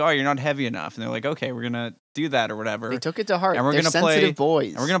people were like, "Oh, you're not heavy enough," and they're like, "Okay, we're gonna do that or whatever." They took it to heart. And we're They're gonna sensitive play-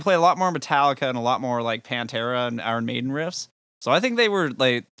 boys. And we're gonna play a lot more Metallica and a lot more like Pantera and Iron Maiden riffs. So I think they were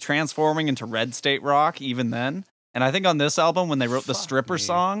like transforming into Red State rock even then. And I think on this album, when they wrote the Fuck stripper me.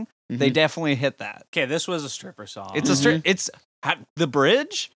 song, they Mhm. definitely hit that. Okay, this was a stripper song. It's a strip. It's the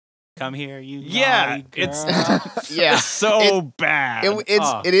bridge. Come here, you Yeah, naughty it's- girl. Yeah. It's so bad.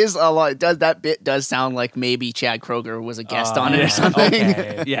 It is a lot. That bit does sound like maybe Chad Kroger was a guest on it yeah. or something.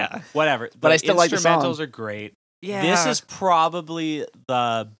 Okay. yeah, Whatever. But I still like the song. Instrumentals are great. yeah. This is probably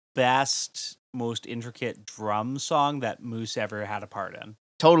the best, most intricate drum song that Moose ever had a part in.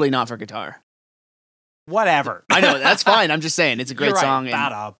 Totally not for guitar. Whatever. I know that's fine. I'm just saying it's a great You're right. song. And,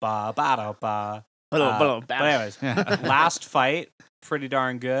 Ba-da-ba, ba-da-ba. But anyways, Yeah. Last Fight, pretty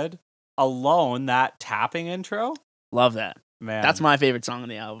darn good. Alone, that tapping intro, love that. man. That's my favorite song on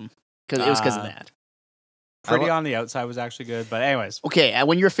the album because it was because of Uh, that. Pretty on the Outside was actually good. But anyways, Okay,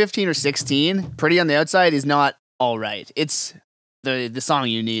 when you're 15 or 16, Pretty on the Outside is not all right. It's the song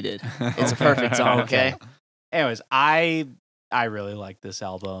you needed. It's a perfect song. Okay. anyways, I really like this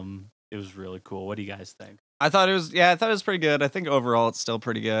album. It was really cool. What do you guys think? I thought it was pretty good. I think overall it's still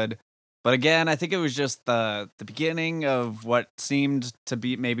pretty good. But again, I think it was just the beginning of what seemed to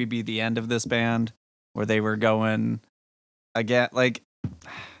be maybe be the end of this band, where they were going again like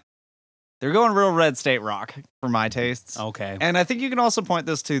they're going real Red State rock for my tastes. Okay. And I think you can also point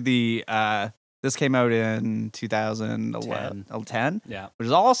this to the this came out in 2010, Yeah. which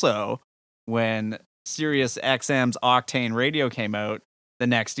is also when Sirius XM's Octane Radio came out the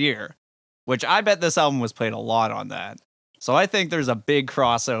next year, which I bet this album was played a lot on that. So I think there's a big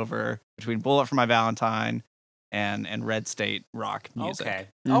crossover between Bullet for My Valentine and Red State rock music. Okay.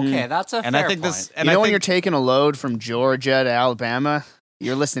 Mhm. Okay, that's a And fair I think point. this and You I know when think, you're taking a load from Georgia to Alabama,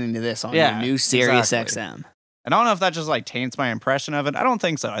 you're listening to this on Yeah, your new Sirius exactly. XM. and I don't know if that just like taints my impression of it. I don't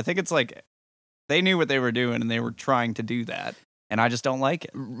think so. I think it's like they knew what they were doing and they were trying to do that. And I just don't like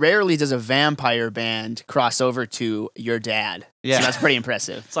it. Rarely does a vampire band cross over to Your Dad. Yeah. So that's pretty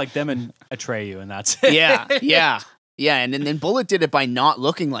impressive. It's like them and Atreyu, and that's it. Yeah. And then Bullet did it by not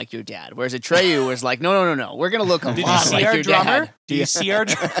looking like your dad, whereas Atreyu was like, no. We're going to look a Did you lot see like our your drummer? dad. Do you see our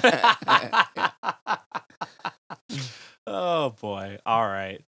drummer? Oh, boy. All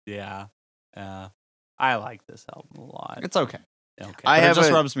right. Yeah. I like this album a lot. It's okay. Okay. I But it have just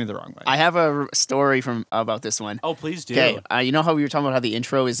a- rubs me the wrong way. I have a story about this one. Oh, please do. Okay, you know how we were talking about how the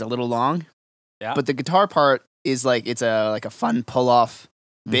intro is a little long? Yeah. But the guitar part is like it's a fun pull off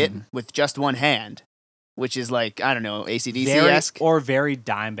bit Mhm. with just one hand, which is like I don't know ACDC Very, esque. or very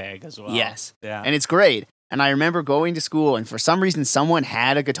Dimebag as well. Yes, Yeah. and it's great. And I remember going to school, and for some reason, someone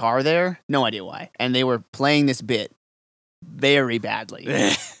had a guitar there. No idea why, and they were playing this bit very badly.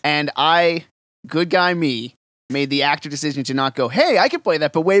 And I, good guy me, made the active decision to not go, hey, I could play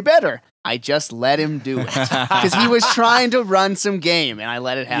that, but way better. I just let him do it. Because he was trying to run some game, and I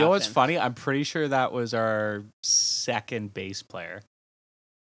let it You happen. know what's funny? I'm pretty sure that was our second bass player.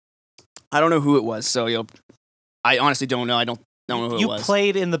 I don't know who it was, so I honestly don't know. I don't know who You it was.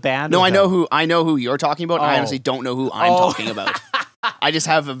 played in the band? No, with I know who you're talking about. I Oh. honestly don't know who I'm Oh. talking about. I just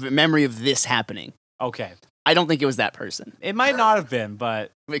have a memory of this happening. Okay. I don't think it was that person. It might not have been,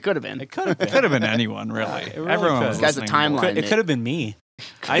 but It could have been. it could have been. Could have been anyone, really. It really Everyone could. was This guy's a listening to timeline. Bullet. It could have been me.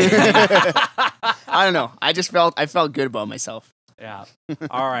 I don't know. I felt good about myself. Yeah.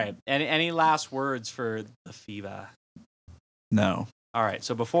 All right. Any last words for the FIBA? No. All right.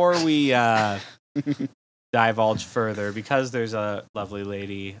 So before we divulge further, because there's a lovely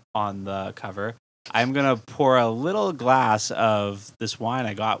lady on the cover, I'm going to pour a little glass of this wine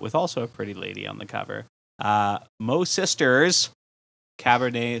I got with also a pretty lady on the cover. Mo Sisters,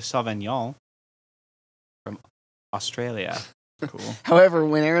 Cabernet Sauvignon from Australia. Cool. However,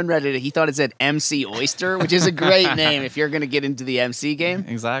 when Aaron read it, he thought it said MC Oyster, which is a great name if you're going to get into the MC game.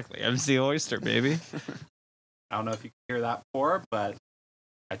 Exactly. MC Oyster, baby. I don't know if you can hear that before, but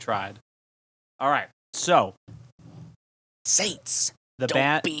I tried. All right. So, Saints, the don't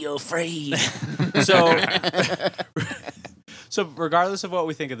band. be afraid. So, regardless of what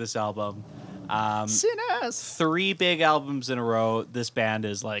we think of this album, Sinners. 3 big albums in a row, this band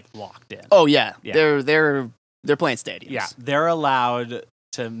is like locked in. Oh yeah, Yeah. they're playing stadiums. Yeah, they're allowed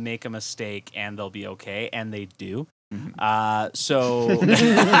to make a mistake and they'll be okay, and they do. So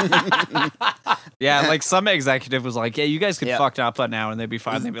Yeah, like some executive was like, yeah, you guys could Yeah. fuck up now and they'd be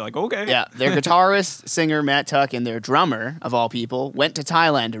fine. They'd be like, okay. Yeah, their guitarist, singer Matt Tuck, and their drummer, of all people, went to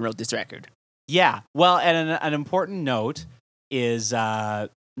Thailand and wrote this record. yeah, well, and an important note is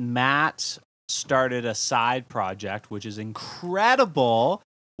Matt started a side project, which is incredible,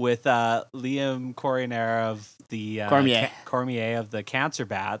 with Liam Cormier of the Cormier of the Cancer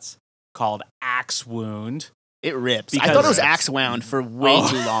Bats, called Axe Wound. It rips. I Because- thought it was Axe Wound for way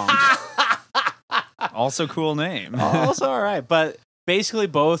too long. Also cool name. Also, all right, but basically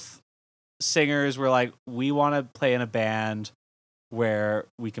both singers were like, we want to play in a band where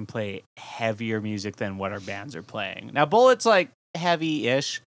we can play heavier music than what our bands are playing. Now, Bullet's like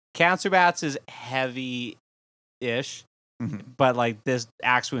heavy-ish. Cancer Bats is heavy-ish, but like this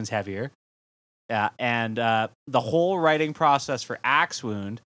Axe Wound's heavier. And the whole writing process for Axe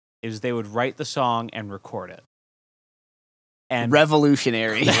Wound is they would write the song and record it. And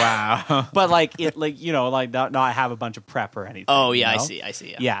Revolutionary. Wow. but like it, like, you know, like not have a bunch of prep or anything. Oh you yeah, know? I see.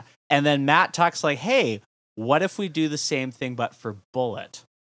 Yeah. Yeah. And then Matt Tuck's like, hey, what if we do the same thing but for Bullet?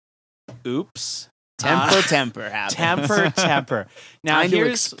 Oops. Temper happens. Temper. Now Time to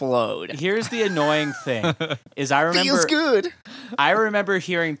here's explode. the annoying thing is I Feels good. remember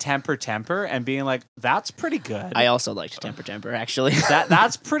hearing Temper and being like, that's pretty good. I also liked Temper actually.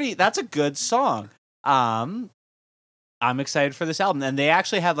 That's a good song. I'm excited for this album. And they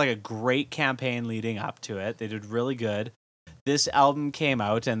actually had like a great campaign leading up to it. They did really good. This album came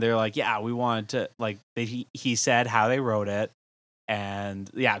out and they're like, yeah, we wanted to, like, he said how they wrote it. And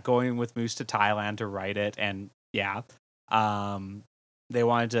yeah, going with Moose to Thailand to write it. And yeah, they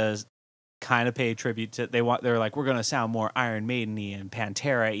wanted to kind of pay tribute to, they're like, we're going to sound more Iron Maiden-y and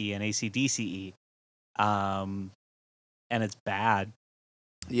Pantera-y and AC/DC-y. And it's bad.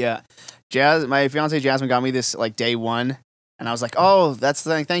 Yeah. My fiance Jasmine got me this like day one, and I was like, oh, that's the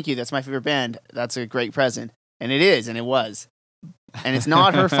thing. Thank you. That's my favorite band. That's a great present. And it is, and it was. And it's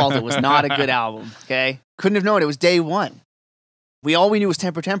not her fault. It was not a good album. Okay. Couldn't have known. It was day one. All we knew was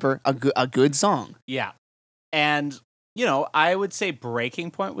Temper, a good song. Yeah. And, you know, I would say Breaking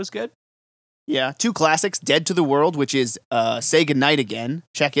Point was good. Yeah. 2 classics, Dead to the World, which is Say Goodnight Again.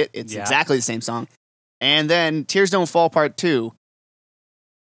 Check it. It's Yeah. exactly the same song. And then Tears Don't Fall Part 2.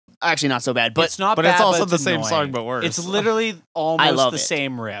 Actually, not so bad, but it's not but bad, it's also but the same annoying. song, but worse. It's literally almost love the it.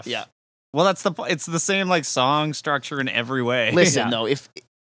 same riff. yeah. Well, it's the same like song structure in every way. Listen, Yeah. though, if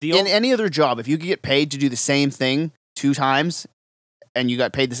The in any other job, if you could get paid to do the same thing 2 times and you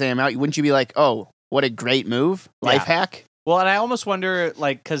got paid the same amount, wouldn't you be like, oh, what a great move? Life hack? Well, and I almost wonder,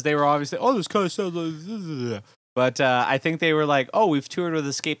 like, because they were obviously, oh, this kind of sounds like, but I think they were like, oh, we've toured with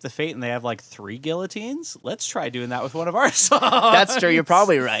Escape the Fate, and they have like 3 guillotines. Let's try doing that with one of our songs. That's true. You're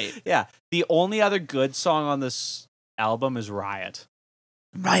probably right. Yeah. The only other good song on this album is Riot.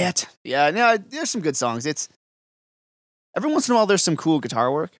 Riot. Yeah, no, there's some good songs. It's every once in a while there's some cool guitar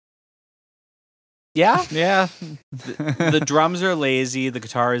work. Yeah. Yeah. The drums are lazy. The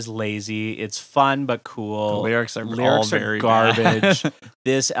guitar is lazy. It's fun but cool. The lyrics are all very garbage. bad.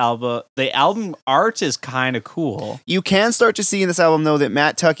 The album art is kind of cool. You can start to see in this album though that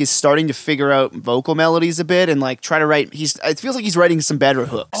Matt Tuck is starting to figure out vocal melodies a bit and like try to write. It feels like he's writing some better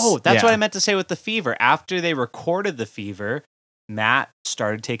hooks. Oh, that's Yeah. what I meant to say with The Fever. After they recorded The Fever, Matt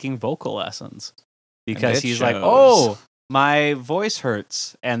started taking vocal lessons because it he's like, shows. oh, my voice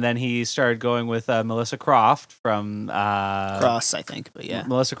hurts. And then he started going with Melissa Croft from Cross, I think, but yeah.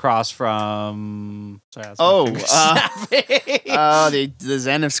 Melissa Cross from sorry, that's my Oh, finger snapping. The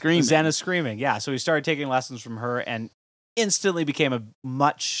Zen of Screaming. Zen of Screaming. Yeah, so he started taking lessons from her and instantly became a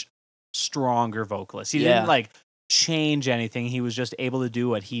much stronger vocalist. He didn't like change anything. He was just able to do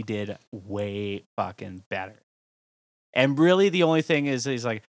what he did way fucking better. And really the only thing is he's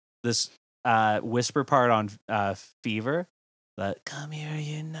like this whisper part on Fever, the come here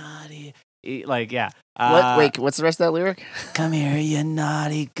you naughty, like yeah. What's the rest of that lyric? Come here you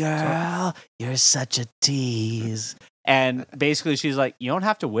naughty girl, you're such a tease. And basically she's like, you don't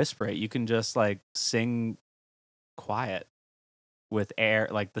have to whisper it. You can just like sing quiet with air,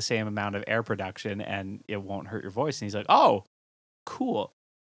 like the same amount of air production, and it won't hurt your voice. And he's like, oh, cool.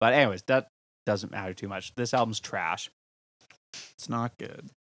 But anyways, that doesn't matter too much. This album's trash. It's not good.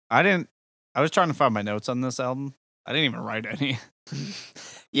 I was trying to find my notes on this album. I didn't even write any.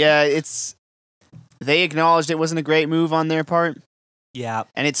 Yeah, they acknowledged it wasn't a great move on their part. Yeah.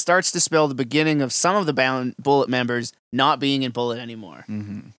 And it starts to spell the beginning of some of the Bullet members not being in Bullet anymore.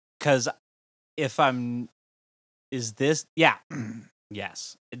 Mm-hmm. Because yeah.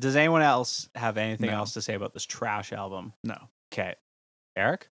 Yes. Does anyone else have anything No. else to say about this trash album? No. Okay.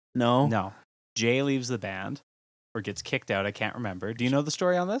 Eric? No. No. Jay leaves the band or gets kicked out. I can't remember. Do you know the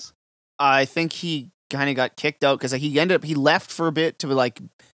story on this? I think he kind of got kicked out because he left for a bit to like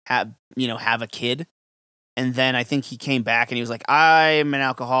have a kid. And then I think he came back and he was like, I'm an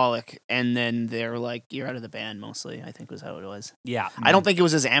alcoholic. And then they were like, you're out of the band mostly, I think was how it was. Yeah. I don't think it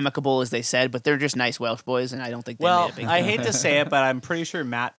was as amicable as they said, but they're just nice Welsh boys. And I don't think they made a big I deal. hate to say it, but I'm pretty sure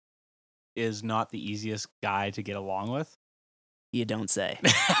Matt is not the easiest guy to get along with. You don't say.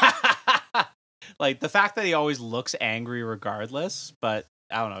 Like the fact that he always looks angry regardless, but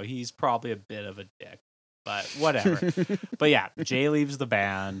I don't know, he's probably a bit of a dick, but whatever. But yeah, Jay leaves the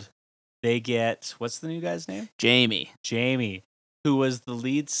band. They get, what's the new guy's name? Jamie. Jamie, who was the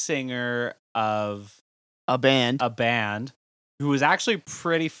lead singer of A band. who was actually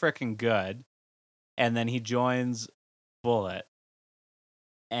pretty freaking good. And then he joins Bullet.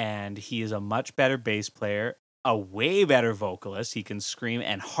 And he is a much better bass player, a way better vocalist. He can scream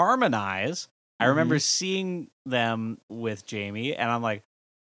and harmonize. I remember seeing them with Jamie, and I'm like,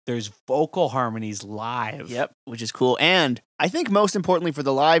 there's vocal harmonies live. Yep, which is cool. And I think most importantly for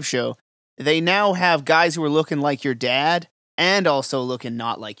the live show, they now have guys who are looking like your dad and also looking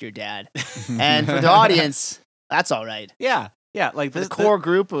not like your dad. And for the audience, that's all right. Yeah. Yeah. Like For this the core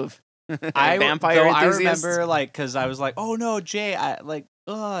group of vampire I enthusiasts. remember, like, because I was like, oh no, Jay,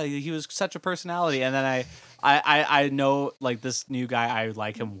 he was such a personality. And then I know, like, this new guy, I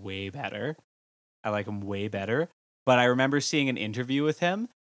like him way better. But I remember seeing an interview with him,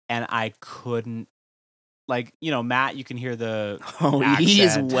 and I couldn't, like, Matt, you can hear the he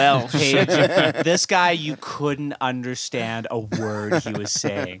is accent. Welsh. Paige, this guy, you couldn't understand a word he was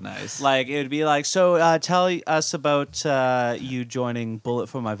saying. Nice. Like, it would be like, so tell us about you joining Bullet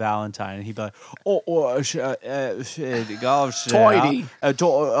for My Valentine. And he'd be like, Tidy.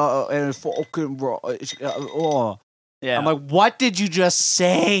 Yeah. I'm like, what did you just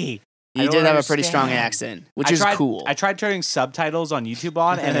say? I He don't did have a pretty understand. strong accent, which I is tried, cool. I tried turning subtitles on YouTube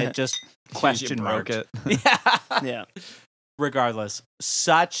on, and it just question broke marked. it. Yeah. Yeah. Regardless,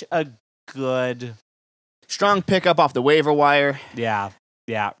 such a good, Strong pickup off the waiver wire. yeah,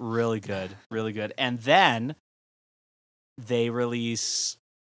 really good. And then they release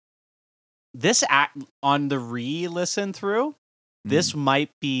this act on the re-listen through. This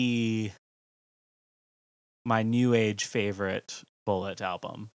might be my new age favorite Bullet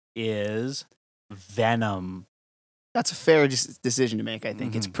album. Is Venom. That's a fair decision to make, I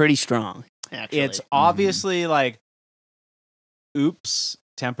think. It's pretty strong, actually. It's obviously like, oops,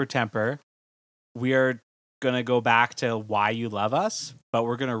 temper. We are going to go back to Why You Love Us, but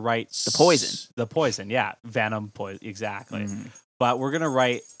we're going to write The Poison. The Poison, yeah. Venom, poison, exactly. But we're going to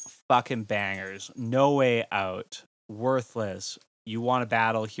write fucking bangers. No Way Out, Worthless, You Want a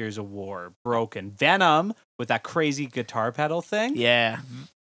Battle, Here's a War, Broken. Venom with that crazy guitar pedal thing. Yeah.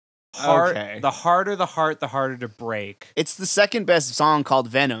 Okay. The harder the heart, the harder to break. It's the second best song called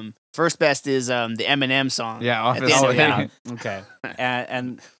Venom. First best is the Eminem song. Yeah, at the end of obviously. the album. Okay.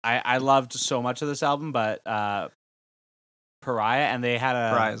 And I loved so much of this album, but Pariah, and they had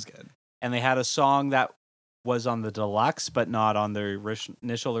Pariah's good. and they had a song that was on the deluxe, but not on their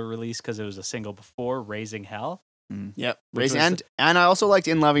initial release because it was a single before, Raising Hell. Yep. Which was- And I also liked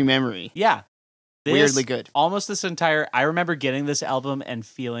In Loving Memory. Yeah. This- Weirdly good. Almost this entire, I remember getting this album and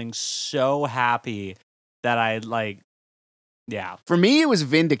feeling so happy that I yeah, For me, it was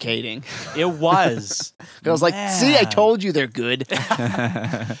vindicating. it was. I was like, see, I Man. told you they're good.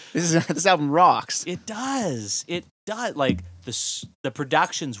 This album rocks. It does. Like the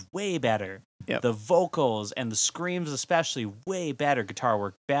production's way better. Yep. The vocals and the screams especially way better. Guitar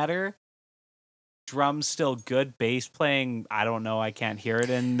work better. Drums still good. Bass playing, I don't know. I can't hear it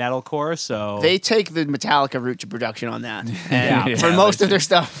in metalcore. So They take the Metallica route to production on that. Yeah. And for Yeah, most they of their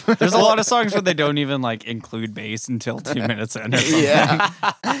stuff. There's a lot of songs where they don't even like include bass until 2 minutes in. Or something. Yeah.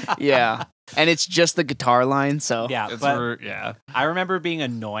 Yeah. And it's just the guitar line. So yeah. It's But yeah. I remember being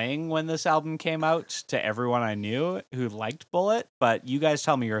annoying when this album came out to everyone I knew who liked Bullet. But you guys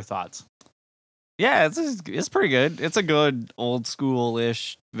tell me your thoughts. Yeah, it's pretty good. It's a good old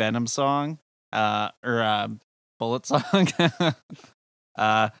school-ish Venom song, or Bullet song.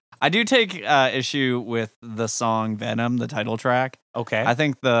 I do take issue with the song Venom, the title track. Okay. I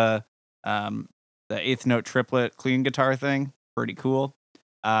think the eighth note triplet clean guitar thing pretty cool.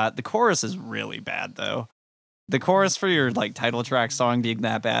 The chorus is really bad though. The chorus for your like title track song being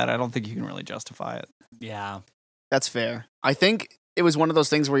that bad, I don't think you can really justify it. Yeah. That's fair. I think it was one of those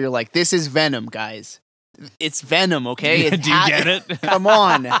things where you're like, this is Venom, guys. It's Venom, okay? Do you get it? Come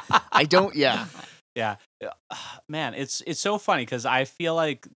on. I don't, yeah. Yeah. Man, it's so funny because I feel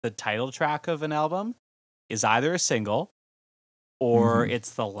like the title track of an album is either a single or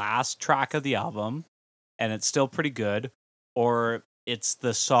it's the last track of the album and it's still pretty good, or it's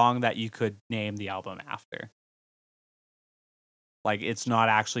the song that you could name the album after. Like, it's not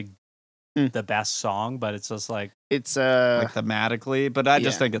actually the best song, but it's just like... It's, like thematically, but I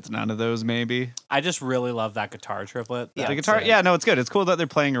just yeah. think it's none of those, maybe. I just really love that guitar triplet. The guitar, yeah, no, it's good. It's cool that they're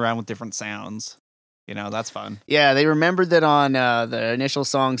playing around with different sounds. You know, that's fun. Yeah, they remembered that on the initial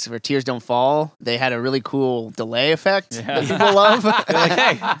songs for Tears Don't Fall, they had a really cool delay effect that people love. They're like,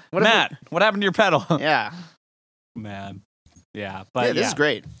 hey, Matt, what happened to your pedal? Yeah. Man. Yeah, but Yeah, this is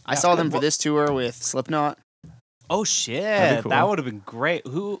great. I saw them for this tour with Slipknot. Oh shit, That'd be that cool. would have been great.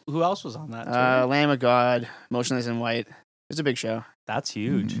 Who else was on that tour? Lamb of God, Motionless in White. It was a big show. That's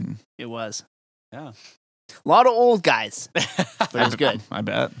huge. It was. Yeah. A lot of old guys, but it was good. I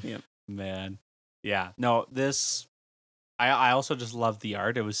bet. Man. Yeah. No, this I also just loved the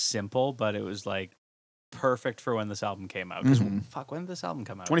art. It was simple, but it was like perfect for when this album came out. Because fuck, when did this album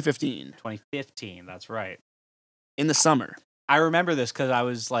come out? 2015. 2015, that's right. In the summer. I remember this because I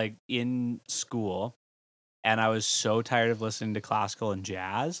was like in school and I was so tired of listening to classical and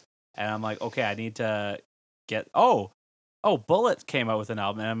jazz. And I'm like, okay, I need to get Bullet came out with an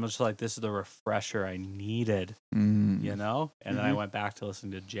album, and I'm just like, this is the refresher I needed, you know? And then I went back to listen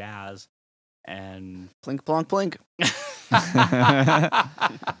to jazz and Plink, plonk, plink.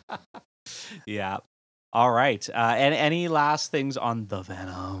 yeah. All right. And any last things on the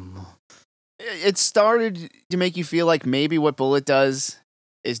Venom? It started to make you feel like maybe what Bullet does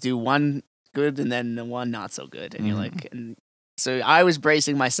is do one good and then one not so good. And you're like, and so I was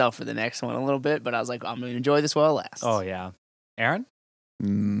bracing myself for the next one a little bit, but I was like, I'm going to enjoy this while it lasts. Oh, yeah. Aaron?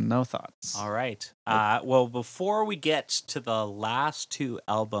 No thoughts. All right. Well, before we get to the last two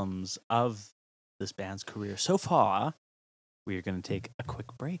albums of this band's career so far, we are going to take a quick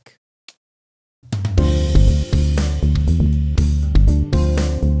break.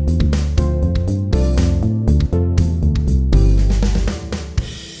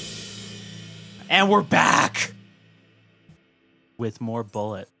 And we're back with more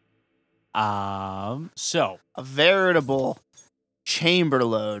Bullet. So A veritable chamber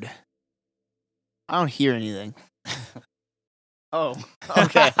load. I don't hear anything. Oh,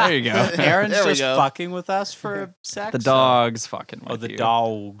 okay. There you go. Aaron's There we just go. fucking with us for a sec. The dog's fucking with Oh, the you.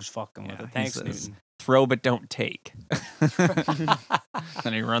 dog's fucking with Yeah, it. he Thanks, says, Newton. Throw but don't take.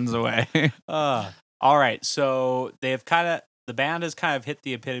 Then he runs away. All right. So the band has kind of hit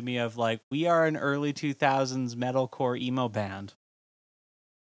the epitome of like, we are an early 2000s metalcore emo band.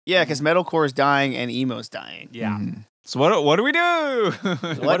 Yeah, because metalcore is dying and emo's dying. Yeah. So what do we do?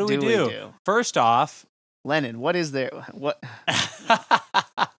 What do we do? First off, Lennon, what is there? What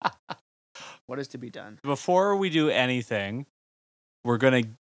is to be done? before we do anything, we're going to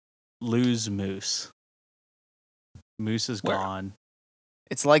lose Moose. Moose is Where? gone.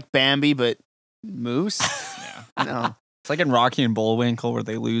 It's like Bambi, but moose? Yeah. No, It's like in Rocky and Bullwinkle where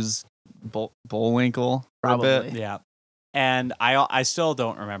they lose Bullwinkle for a bit. Probably. Yeah. And I still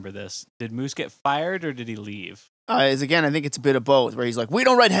don't remember this. Did Moose get fired or did he leave? again, I think it's a bit of both. Where he's like, "We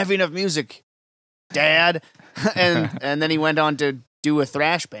don't write heavy enough music, Dad," and then he went on to do a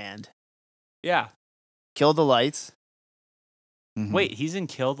thrash band, Yeah. Kill the Lights. Mhm. Wait, he's in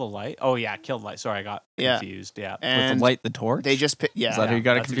Kill the Light? Oh, yeah, Kill the Light. Sorry, I got Yeah. confused. Yeah. With And the light the torch. they just Is that who you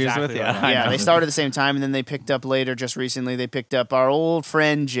got it that's confused with? exactly Yeah, what I yeah, know. they started at the same time, and then they picked up later. Just recently, they picked up our old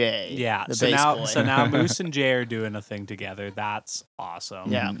friend Jay. Yeah. the So bass now, boy. so now Moose and Jay are doing a thing together. That's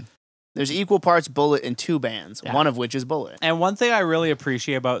awesome. Yeah. There's equal parts Bullet in two bands, Yeah. one of which is Bullet. And one thing I really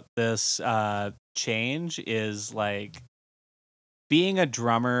appreciate about this change is like being a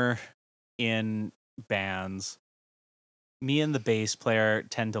drummer in bands. Me and the bass player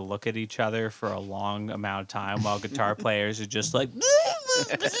tend to look at each other for a long amount of time while guitar players are just like,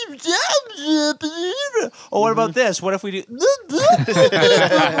 oh, what about this? What if we do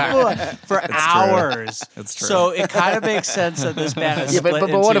for hours? That's true. So it kind of makes sense that this band is Yeah, but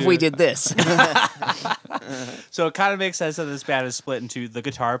split what if we into- did this? So it kind of makes sense that this band is split into the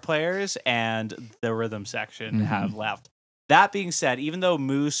guitar players and the rhythm section have left. That being said, even though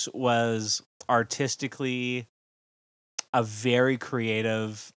Moose was artistically a very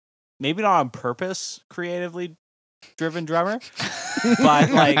creative, maybe not on purpose, creatively driven drummer,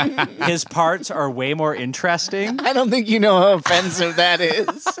 but like his parts are way more interesting. I don't think you know how offensive that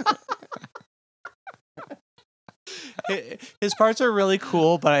is. His parts are really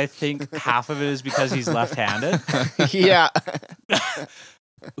cool, but I think half of it is because he's left-handed. Yeah.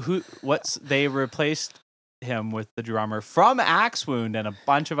 They replaced him with the drummer from Axe Wound and a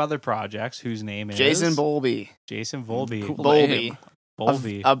bunch of other projects whose name is Jason Bowlby. Jason Volby. Cool Bowlby.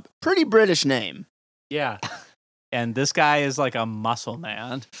 Bowlby. A pretty British name. Yeah. And this guy is like a muscle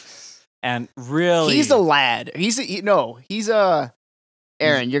man. And really He's a lad. He's a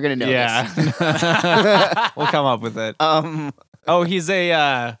Aaron, you're going to know this. Yeah. We'll come up with it. Oh, he's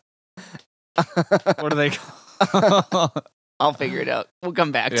a what are they called? I'll figure it out. We'll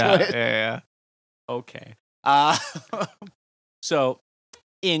come back Yeah, to it. yeah. okay. So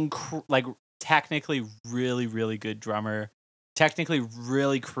like technically really, really good drummer, technically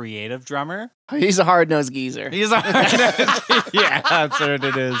really creative drummer. He's a hard-nosed geezer. He's a yeah, that's what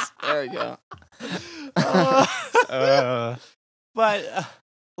it is. There we go. But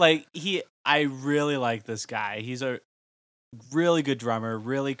like I really like this guy. He's a really good drummer,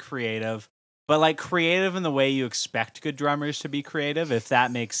 really creative, but like creative in the way you expect good drummers to be creative, if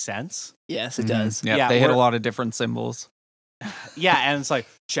that makes sense. Yes, it does. Yeah, Yeah, they hit a we're- lot of different symbols. Yeah, and it's like,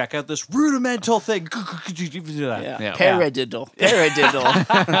 check out this rudimental thing. Yeah. Yeah. Paradiddle.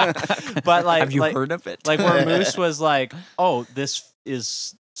 Paradiddle. But like, Have you heard of it? like where Moose was like, oh, this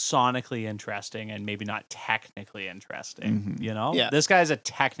is sonically interesting and maybe not technically interesting. You know, Yeah. this guy's a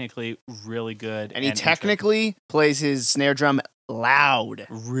technically really good, And he technically plays his snare drum loud.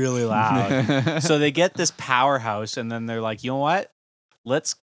 really loud. So they get this powerhouse, and then they're like, you know what?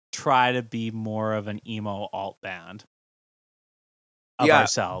 Let's try to be more of an emo alt band of Yeah,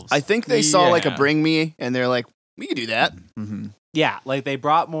 ourselves. I think they saw like a Yeah. Bring Me, and they're like, we could do that. Yeah, like they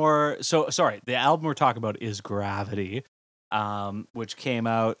brought more. So sorry, the album we're talking about is Gravity, which came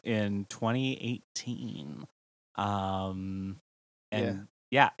out in 2018. And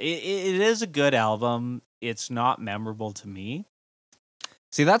yeah, it is a good album. It's not memorable to me.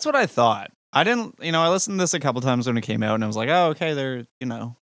 See, that's what I thought. I didn't, I listened to this a couple times when it came out, and I was like, oh, okay, they're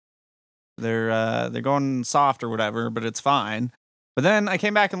going soft or whatever, but it's fine. But then I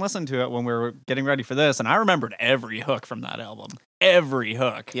came back and listened to it when we were getting ready for this, and I remembered every hook from that album. Every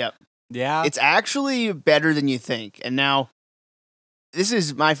hook. Yep. Yeah, It's actually better than you think. And now, this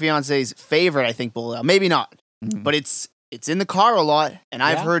is my fiance's favorite, I think, Bullet album. Maybe not, but it's in the car a lot, and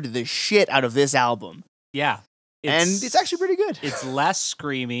I've Yeah. heard the shit out of this album. yeah, And it's actually pretty good. It's less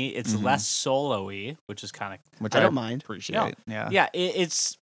screamy. It's less solo-y, which is kind of Which I don't mind. appreciate. Yeah. yeah.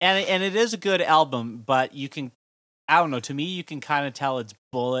 It's and it is a good album, but you can, I don't know. To me, you can kind of tell it's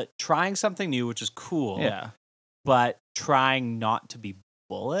Bullet trying something new, which is cool. Yeah. But trying not to be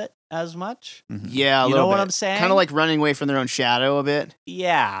Bullet as much. Yeah, a You little know what bit. I'm saying? Kind of like running away from their own shadow a bit.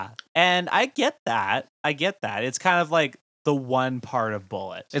 Yeah, and I get that. It's kind of like the one part of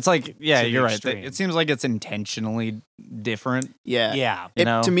Bullet. It's like, yeah, To the you're right. extreme. It seems like it's intentionally different. Yeah. Yeah, You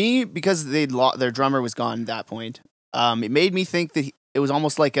know? To me, because their drummer was gone at that point, it made me think that it was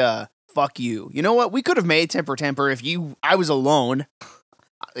almost like a fuck you. You know what? We could have made Temper if I was alone.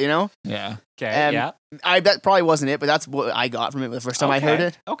 You know? Yeah. okay, And yeah, that probably wasn't it, but that's what I got from it the first time I heard Okay,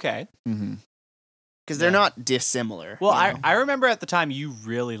 it. Okay. Because they're Yeah. not dissimilar. Well, you know? I remember at the time you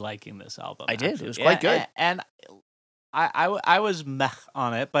really liking this album. I did. It actually. was quite good. And I was meh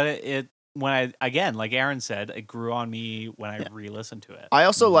on it, but it when I, again, like Aaron said, it grew on me when I re-listened to it. I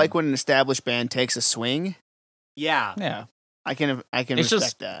also like when an established band takes a swing. Yeah. Yeah. I can It's respect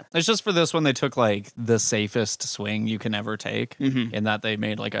just- that. It's just for this one, they took like the safest swing you can ever take Mhm. in that they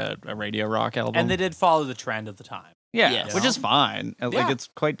made like a radio rock album. And they did follow the trend of the time. yeah, Yes. which is fine. Like Yeah. it's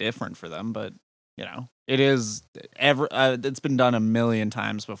quite different for them, but it is it's been done a million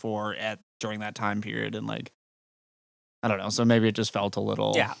times before during that time period, and like I don't know, so maybe it just felt a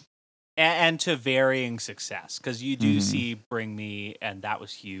little Yeah. And to varying success, because you do Mhm. see Bring Me, and that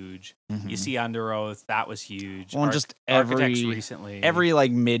was huge. Mhm. You see Under Oath, that was huge. Well, and just Architects recently. every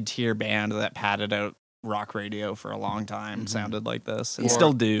like mid-tier band that padded out rock radio for a long time sounded like this and Or-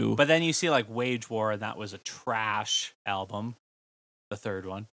 still do. But then you see like Wage War, and that was a trash album. The third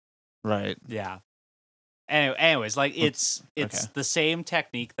one. right. Yeah. Anyways, like it's Okay. the same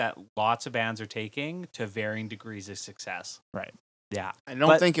technique that lots of bands are taking to varying degrees of success. Right. Yeah. I don't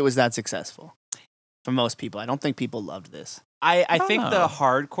But- think it was that successful for most people. I don't think people loved this. I don't think know. the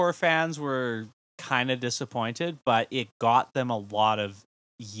hardcore fans were kind of disappointed, but it got them a lot of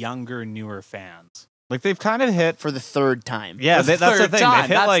younger, newer fans. Like they've kind of hit. For the third time. Yeah, For the that's the third thing. time. They've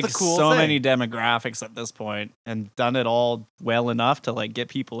hit That's like the cool so thing. many demographics at this point and done it all well enough to like get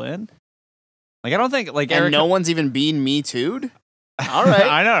people in. Like I don't think like And Eric. no one's even being Me Too'd? All right.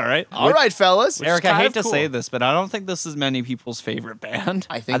 I know, right? All right, fellas. Eric, I kind hate of to cool. say this, but I don't think this is many people's favorite band.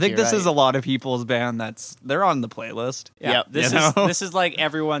 I think you're this is right. a lot of people's band they're on the playlist. Yeah, Yep. this You is know? this is like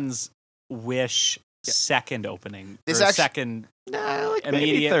everyone's wish second opening. This or actu- second, Nah, like maybe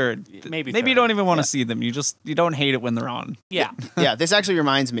Immediate- third. maybe Maybe you third. don't even want to see them. You don't hate it when they're on. yeah. Yeah, this actually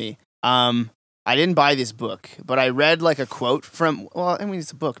reminds me. I didn't buy this book, but I read like a quote from. Well, I mean,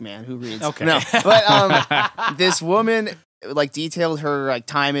 it's a book, man. Who reads? Okay. No, but this woman like detailed her like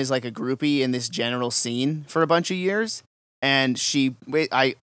time as like a groupie in this general scene for a bunch of years, and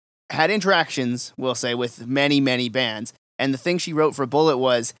I had interactions, we'll say, with many bands, and the thing she wrote for Bullet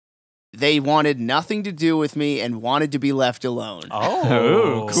was, they wanted nothing to do with me and wanted to be left alone.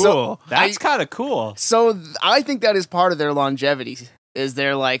 Oh, cool. So That's kind of cool. So I think that is part of their longevity. Is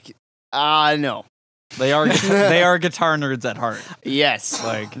they're like, no. They are they are guitar nerds at heart. Yes.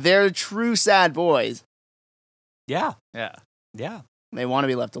 Like They're true sad boys. Yeah, yeah, yeah. They want to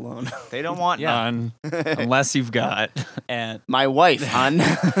be left alone. they don't want Yeah. none unless you've got. And My wife, hon.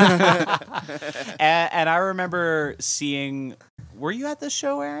 and I remember seeing. Were you at this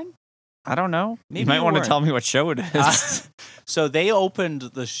show, Aaron? I don't know. Maybe you might you want to weren't. tell me what show it is. So they opened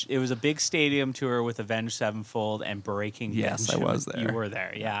it was a big stadium tour with Avenged Sevenfold and Breaking Yes, I Benjamin. was there. You were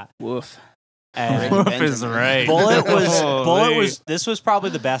there, yeah. Woof. And Breaking Woof is Benjamin. right. Bullet was this was probably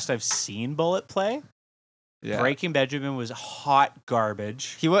the best I've seen Bullet play. Yeah. Breaking Benjamin was hot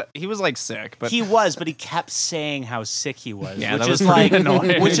garbage. He was like sick, but He was, but he kept saying how sick he was, Yeah, which that was is like pretty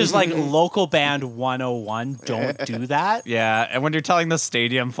annoying. which is like local band 101. Don't do that. yeah. And when you're telling the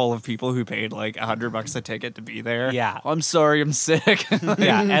stadium full of people who paid like $100 a ticket to be there, Yeah. I'm sorry, I'm sick.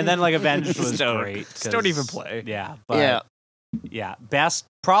 Yeah, and then like Avenged was Just don't- great. just don't even 'cause- play. Yeah, but Yeah. yeah,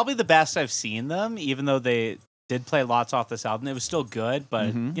 probably the best I've seen them. Even though they did play lots off this album, it was still good.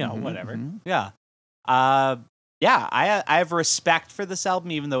 But Mhm, you know, mhm, whatever. mhm. Yeah, yeah. I have respect for this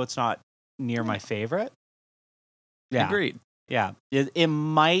album, even though it's not near my favorite. Yeah, Agreed. yeah. It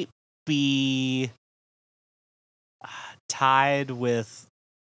might be tied with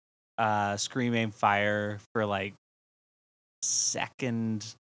Scream Aim Fire for like second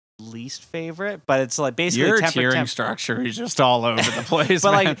least favorite, but it's like basically Your Temper tiering Temper. structure is just all over the place.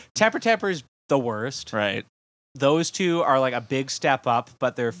 But man. like Temper Temper's the worst. right. Those two are like a big step up,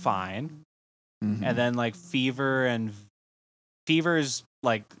 but they're fine. Mhm. And then like Fever's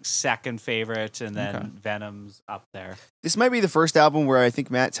like second favorite, and then Okay. Venom's up there. This might be the first album where I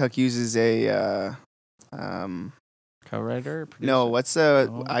think Matt Tuck uses a. Co-writer. No, what's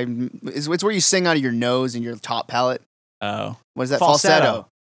Oh. it's where you sing out of your nose and your top palate. Oh, What is that? Falsetto.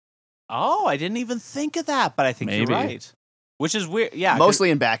 Oh, I didn't even think of that, but I think Maybe. you're right. Which is weird. Yeah, 'cause Mostly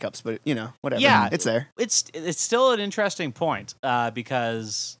in backups, but you know, whatever. Yeah. It's there. it's still an interesting point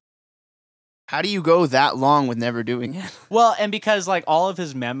because How do you go that long with never doing it? well, and because like all of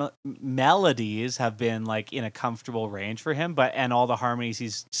his melodies have been like in a comfortable range for him, and all the harmonies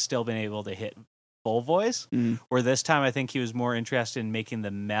he's still been able to hit full voice. Mm. Where this time I think he was more interested in making the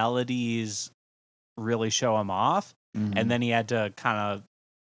melodies really show him off, Mhm. and then he had to kind of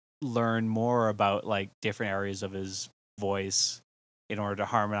learn more about like different areas of his voice in order to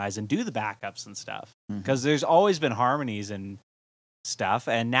harmonize and do the backups and stuff. Mhm. Because there's always been harmonies and stuff,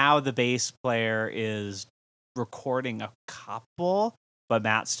 and now the bass player is recording a couple, but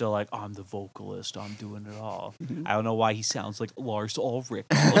Matt's still like, I'm the vocalist, I'm doing it all. I don't know why he sounds like Lars Ulrich.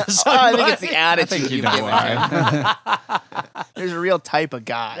 I think it's the attitude. think you you've know given why. him. There's a real type of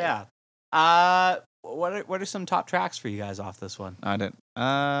guy. Yeah. What are some top tracks for you guys off this one? I didn't.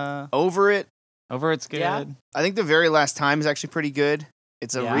 Over it. Over it's good. Yeah. I think the very last time is actually pretty good.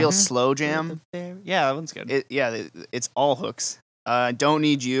 It's a Yeah. real Mhm. slow jam. Yeah, that one's good. It's all hooks. Don't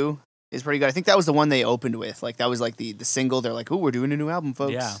Need You is pretty good. I think that was the one they opened with. Like that was like the single. They're like, "Oh, we're doing a new album,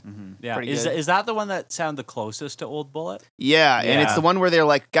 folks." Yeah. Mhm. Yeah, Pretty is good. is that the one that sounded the closest to Old Bullet? Yeah, and it's Yeah. the one where they're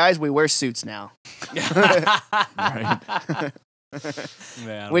like, "Guys, we wear suits now,"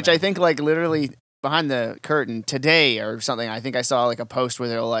 Man, which man. I think like literally behind the curtain today or something. I think I saw like a post where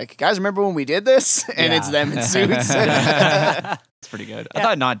they're like, "Guys, remember when we did this?" And it's Yeah. them in suits. It's pretty good. I Yeah.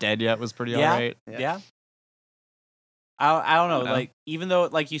 thought Not Dead Yet was pretty Yeah. alright. Yeah. I don't know. don't know. Like, even though,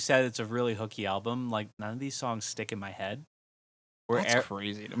 like you said, it's a really hooky album, like, none of these songs stick in my head. Where That's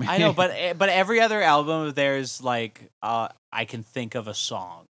crazy to me. I know, but every other album of theirs, like, I can think of a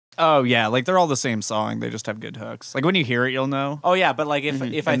song. Oh yeah, like they're all the same song. They just have good hooks. Like when you hear it, you'll know. Oh yeah, but like if I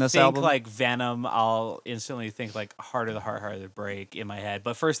In think this album? like Venom, I'll instantly think like Harder the Heart, Harder the Break in my head.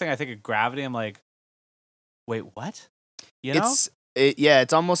 But first thing I think of Gravity, I'm like, wait, what? You know?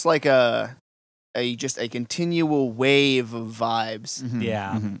 It's almost like a continual wave of vibes. Mhm,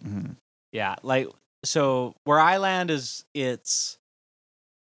 Yeah. mhm, mhm. Yeah, like so where I land is it's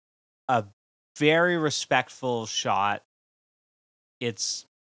a very respectful shot. It's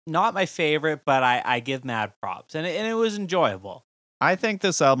not my favorite, but I give mad props, and it was enjoyable. I think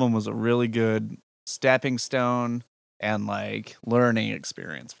this album was a really good stepping stone and like learning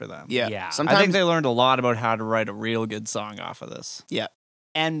experience for them. Yeah. Yeah. I Sometimes I think they learned a lot about how to write a real good song off of this.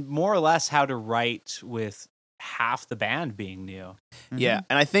 And more or less how to write with half the band being new. Yeah,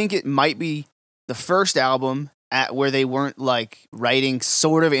 and I think it might be the first album where they weren't like writing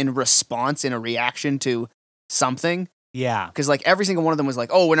sort of in response, in a reaction to something. Yeah. Because like every single one of them was like,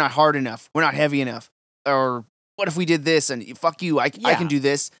 "Oh, we're not hard enough. We're not heavy enough." Or what if we did this? And fuck you, I can do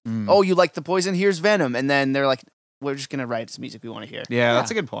this. Mhm. Oh, you like the Poison? Here's Venom. And then they're like, "We're just gonna write this music we want to hear." Yeah,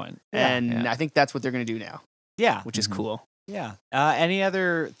 that's a good point. And yeah. I think that's what they're gonna do now, Yeah. which is Mhm. cool. Yeah. Any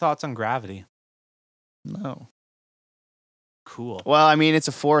other thoughts on Gravity? No. Cool. Well, I mean, it's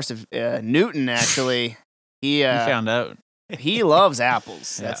a force of Newton. Actually, he He found out. he loves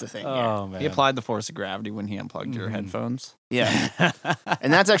apples. Yeah. That's the thing. Here. Oh man. He applied the force of gravity when he unplugged your Mhm. headphones. Yeah.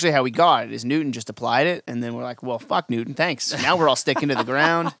 And that's actually how we got it. Is Newton just applied it, and then we're like, "Well, fuck Newton, thanks." Now we're all sticking to the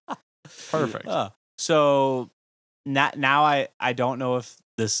ground. Perfect. So now I don't know if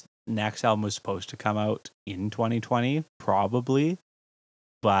this next album was supposed to come out in 2020, probably,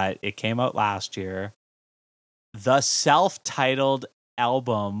 but it came out last year. The self-titled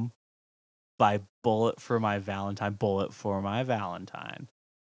album by Bullet for My Valentine.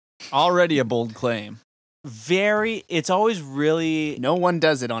 Already a bold claim. It's always really No one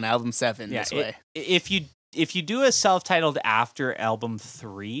does it on album 7 yeah, this way. if you do a self-titled after album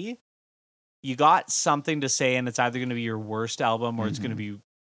 3, you got something to say, and it's either going to be your worst album, or it's going to be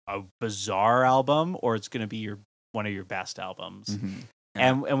a bizarre album, or it's going to be one of your best albums. Mhm.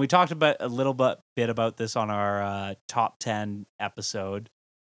 And we talked about a little bit about this on our top 10 episode,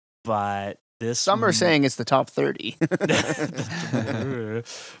 but this Some are saying it's the top 30.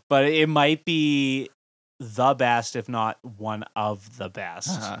 but it might be the best, if not one of the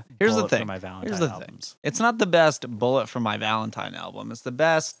best. Here's the Bullet for thing. My Valentine Here's the thing. albums. It's not the best Bullet for My Valentine album. It's the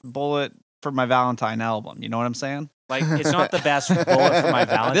best Bullet for My Valentine album. You know what I'm saying? Like, it's not the best Bullet for My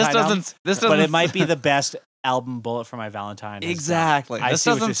Valentine This album, doesn't. but it might be the best album Bullet for My Valentine has done. Exactly. I This see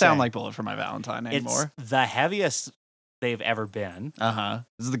what doesn't you're sound saying. like Bullet for My Valentine anymore. It's the heaviest they've ever been. This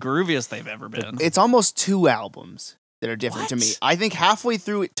is the grooviest they've ever been. It's almost 2 albums that are different to me. What? I think halfway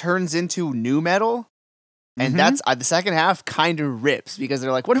through it turns into new metal, and Mhm. that's the second half kind of rips because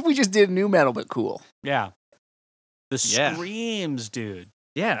they're like, "What if we just did new metal but cool, Yeah. The Yeah. screams, dude.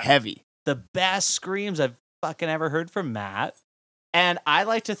 yeah. heavy?" The best screams I've fucking ever heard from Matt. And I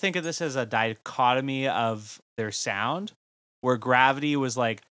like to think of this as a dichotomy of their sound, where Gravity was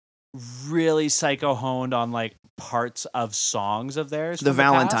like really psycho honed on like parts of songs of theirs. The from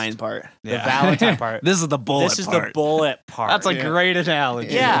Valentine past. part. The Valentine part. This is the bullet This is part. the bullet part. That's a Yeah. great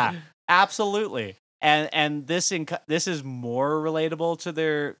analogy. Yeah, absolutely. And this is more relatable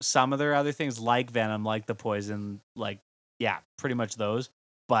to some of their other things, like Venom, like the Poison, like pretty much those,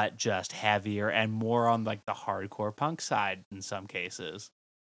 but just heavier and more on like the hardcore punk side in some cases.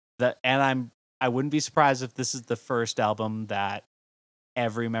 I wouldn't be surprised if this is the first album that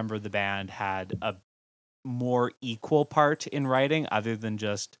every member of the band had a more equal part in writing, other than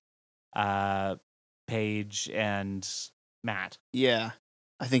just Paige and Matt. Yeah,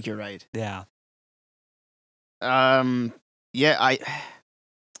 I think you're right. Yeah. Yeah,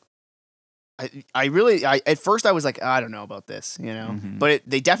 I really at first I was like, I don't know about this, you know, Mhm. but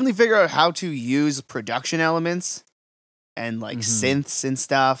they definitely figure out how to use production elements and like synths and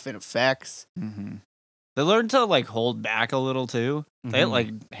stuff and effects. Mm-hmm. They learned to like hold back a little too. They Mhm.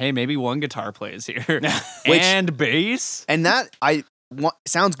 like, hey, maybe one guitar plays here Which- and bass. And that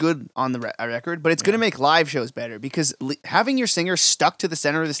sounds good on the record, but it's going to make live shows better because having your singer stuck to the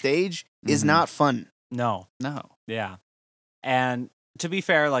center of the stage is Mhm. not fun. No. No. Yeah. And to be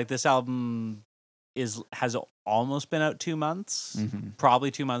fair, like this album has almost been out 2 months. Mm-hmm.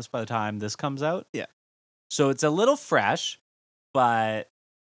 Probably 2 months by the time this comes out. Yeah. So it's a little fresh, but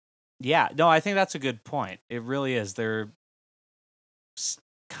yeah, no, I think that's a good point. It really is. They're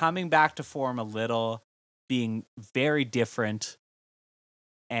coming back to form a little, being very different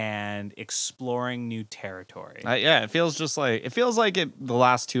and exploring new territory. Yeah, it feels like the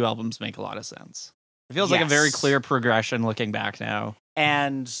last 2 albums make a lot of sense. It feels like a very Yes. clear progression looking back now.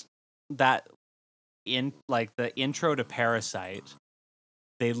 And that in like the intro to Parasite,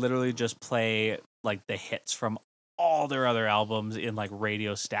 they literally just play like the hits from all their other albums in like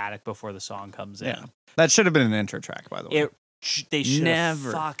radio static before the song comes in. Yeah. That should have been an intro track, by the way. They should have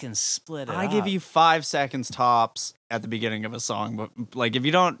Never. fucking split it I up. give you 5 seconds tops at the beginning of a song, but like if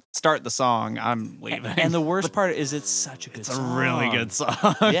you don't start the song, I'm leaving. And the worst part is it's such a good it's song. a really good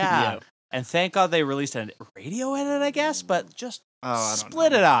song. Yeah. And thank God they released a radio edit, I guess, but just I don't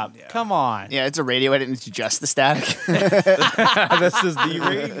split know. it up. Yeah. Come on. Yeah, it's a radio edit and it's just the static. This is the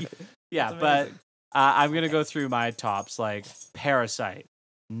radio. Yeah, That's but amazing. I'm going to go through my tops like Parasite,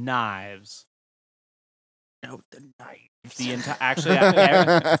 Knives, No, the night. the entire actually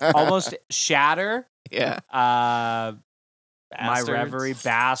almost Shatter, Yeah. My Bastards. Reverie,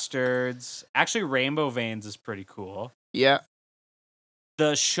 Bastards. Actually, Rainbow Veins is pretty cool. Yeah.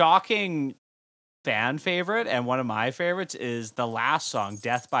 The shocking fan favorite and one of my favorites is the last song,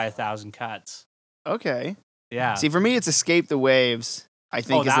 Death by a Thousand Cuts. Okay. Yeah. See, for me, it's Escape the Waves, I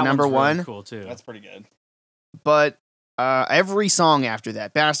think, is that the number one's really one. cool too. That's pretty good. But every song after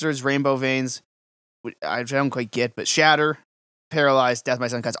that, Bastards, Rainbow Veins, which I don't quite get, but Shatter, Paralyzed, Death by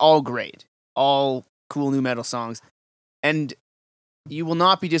Sun Cuts, all great. All cool new metal songs. And you will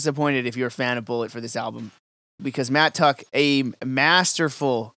not be disappointed if you're a fan of Bullet for this album, because Matt Tuck, a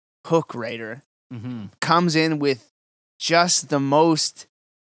masterful hook writer, Mm-hmm. comes in with just the most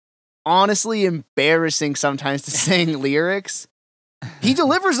honestly embarrassing sometimes to sing lyrics. He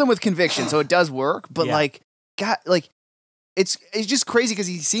delivers them with conviction, so it does work. But Yeah. like, God, like it's just crazy because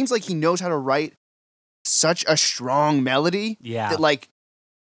he seems like he knows how to write such a strong melody Yeah. that, like,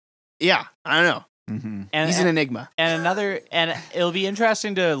 yeah, I don't know. Mm-hmm. And, He's an enigma. and it'll be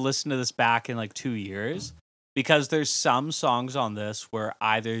interesting to listen to this back in like 2 years, because there's some songs on this where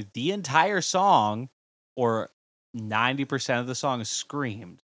either the entire song or 90% of the song is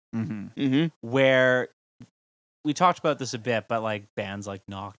screamed, Mm-hmm. Mm-hmm. where we talked about this a bit, but like bands like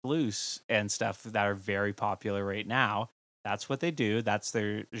Knocked Loose and stuff that are very popular right now, that's what they do. That's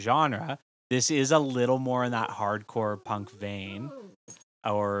their genre. This is a little more in that hardcore punk vein,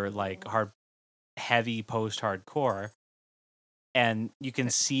 or like heavy post-hardcore. And you can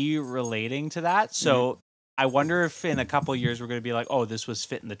see relating to that. So I wonder if in a couple years we're going to be like, oh, this was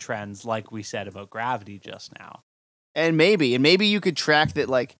fitting the trends, like we said about Gravity just now. And maybe you could track that,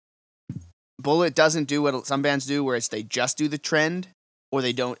 like, Bullet doesn't do what some bands do, where it's they just do the trend, or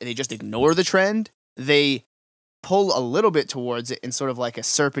they just ignore the trend. They pull a little bit towards it in sort of like a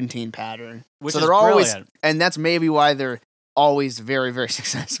serpentine pattern. Which So is they're always, brilliant. and that's maybe why they're always very, very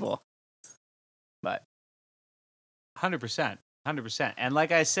successful. But 100%. 100%. And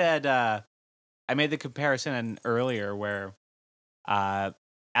like I said, I made the comparison earlier where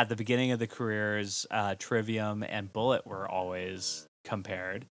at the beginning of the careers, Trivium and Bullet were always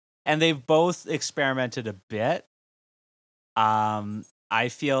compared. And they've both experimented a bit. I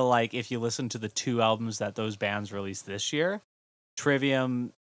feel like if you listen to the 2 albums that those bands released this year,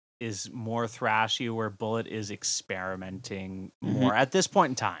 Trivium is more thrashy, where Bullet is experimenting more at this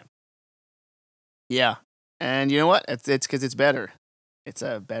point in time. yeah, and you know what? It's because it's better. It's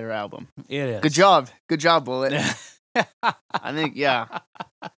a better album. It is. Good job, Bullet. I think, yeah.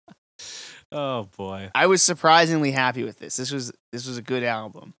 Oh boy. I was surprisingly happy with this. This was a good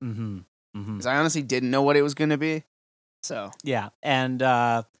album, Mm-hmm. Mm-hmm. because I honestly didn't know what it was going to be. So Yeah, and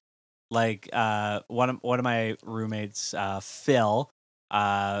one of my roommates, Phil,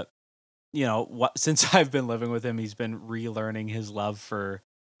 since I've been living with him, he's been relearning his love for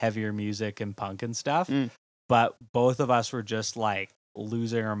heavier music and punk and stuff. But both of us were just like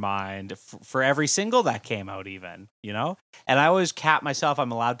losing our mind for every single that came out, even, and I always cap myself.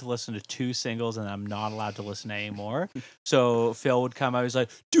 I'm allowed to listen to 2 singles and I'm not allowed to listen to any more. So Phil would come out, he's like,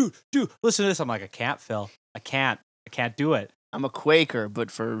 dude, listen to this. I'm like, I can't, Phil. I can't do it. I'm a Quaker, but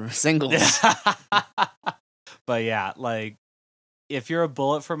for singles. But yeah, like, if you're a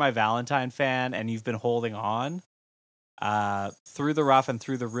Bullet for My Valentine fan and you've been holding on through the rough and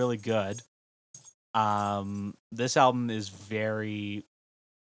through the really good, this album is very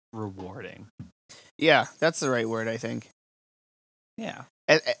rewarding. Yeah, that's the right word, I think. Yeah.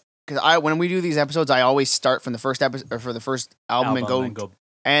 Because when we do these episodes, I always start from the first episode or for the first album and go,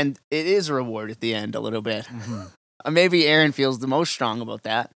 and it is a reward at the end a little bit. Mhm. Maybe Aaron feels the most strong about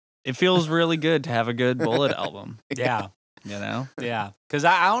that. It feels really good to have a good Bullet album. Yeah. You know? Yeah. Because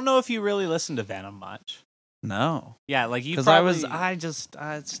I don't know if you really listen to Venom much. No, Yeah, like you because probably...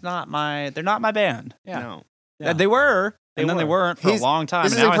 it's not my. They're not my band. Yeah. No. Yeah. They were and then they weren't for a long time.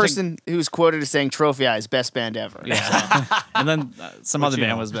 This and is now a I think- person who's quoted as saying Trophy Eyes best band ever. Yeah. And then some Which, other you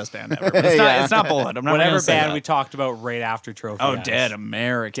band know. was best band ever. But it's, not, Yeah. it's not Bullet. I'm not Whatever gonna say band that. we talked about right after Trophy. Oh, Eyes. Dead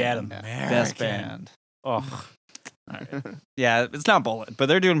American. Dead American. Best band. Oh, All right. Yeah, it's not Bullet, but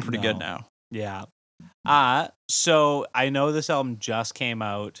they're doing pretty good No. now. yeah. So I know this album just came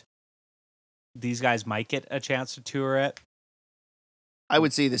out. These guys might get a chance to tour it. I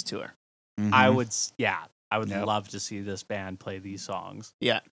would see this tour. I Mhm. would, I would Yep. love to see this band play these songs.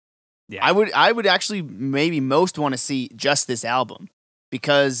 Yeah. Yeah. I would actually maybe most want to see just this album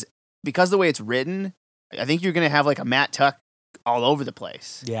because the way it's written, I think you're gonna have like a Matt Tuck all over the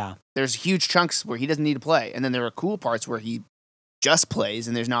place. Yeah. There's huge chunks where he doesn't need to play, and then there are cool parts where he just plays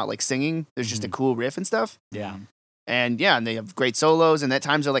and there's not like singing. There's just a cool riff and stuff. Yeah. And they have great solos. And at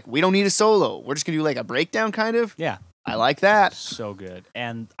times they're like, we don't need a solo. We're just gonna do like a breakdown kind of. Yeah. I like that. So good.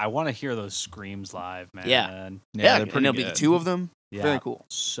 And I want to hear those screams live, man. Yeah. Yeah, and they're pretty there'll be good. the two of them. Yeah. Very cool.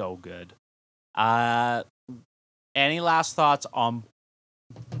 So good. Any last thoughts on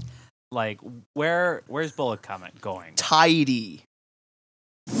like where's Bullet going? Tidy.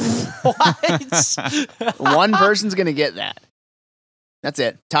 What? One person's gonna get that. That's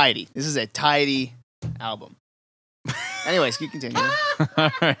it. Tidy. This is a tidy album. Anyways, you continue.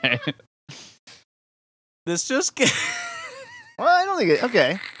 All right. This just Well, I don't think it.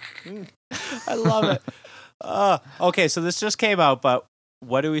 Okay. I love it. Okay, so this just came out, but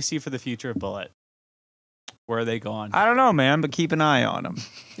what do we see for the future of Bullet? Where are they going? I don't know, man, but keep an eye on them.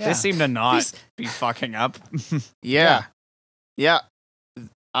 Yeah. They seem to not He's- be fucking up. Yeah. Yeah.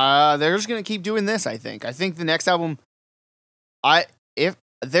 They're just gonna keep doing this. I think the next album. If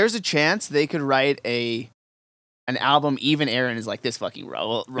there's a chance they could write an album, even Aaron is like, this fucking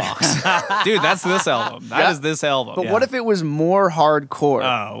rocks. Dude, that's this album. That is Yeah. this album. But what if it was more hardcore?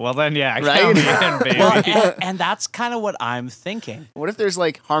 Oh, well then, yeah. Right? Count me in, baby. Well, and that's kind of what I'm thinking. What if there's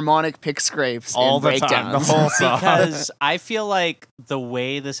like harmonic pick scrapes All and the time, the breakdowns? whole song. Because I feel like the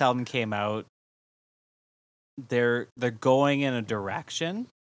way this album came out, they're going in a direction,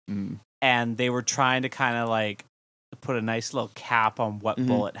 Mm. and they were trying to kind of like put a nice little cap on what Mhm.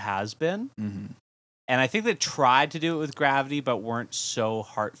 Bullet has been. Mhm. And I think they tried to do it with Gravity, but weren't so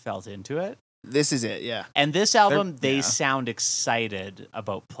heartfelt into it. This is it. Yeah, And this album, they yeah. sound excited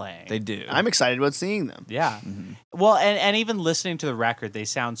about playing. They do. I'm excited about seeing them. Yeah. Mhm. Well, and even listening to the record, they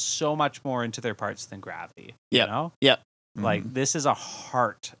sound so much more into their parts than Gravity. Yep. You know? Yep. Like, this is a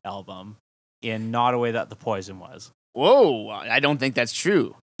heart album in not a way that The Poison was. Whoa, I don't think that's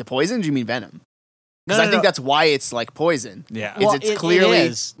true. The Poison? Do you mean Venom? Because No, I no, think no. that's why it's like Poison. Yeah. Well, it's clearly-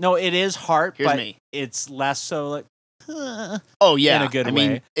 It is. No, it is heart, Here's but me. it's less so like, Oh yeah, in a good I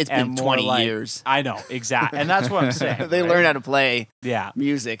mean, way, it's and been more 20 like- years. I know, exactly. And that's what I'm saying. They right? learn how to play Yeah,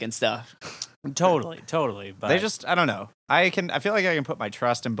 music and stuff. totally. But They just, I don't know. I feel like I can put my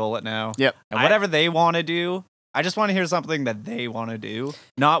trust in Bullet now. Yep. And whatever they want to do, I just want to hear something that they want to do,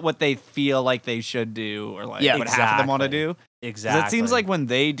 not what they feel like they should do or like Yeah. what half of them want to Exactly. do. 'Cause exactly. it seems like when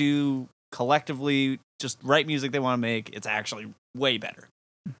they do collectively just write music they want to make, it's actually way better.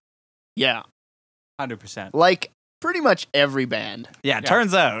 Yeah, 100%. like pretty much every band. Yeah, it Yeah.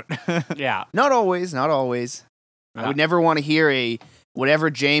 turns out. Yeah. Not always. Not always. I Yeah. would never want to hear a whatever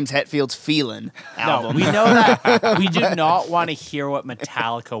James Hetfield's feeling No, album. we know that. We do not want to hear what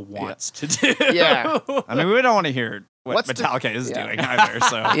Metallica wants to do. Yeah. I mean, we don't want to hear what What's the- Metallica is yeah. doing either.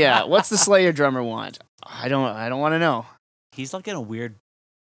 So Yeah, what's the Slayer drummer want? I don't want to know. He's like in a weird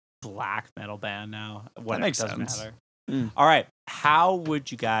black metal band now. Whatever, makes doesn't sense. matter. Mm. All right. How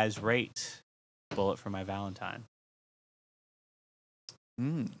would you guys rate Bullet for My Valentine?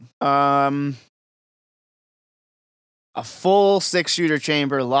 A full 6-shooter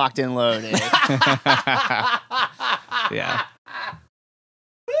chamber locked and loaded. Yeah.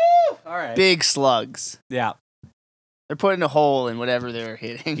 All right. Big slugs. Yeah. They're putting a hole in whatever they're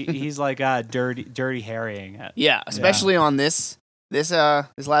hitting. He's like dirty harrying it. Yeah, especially on this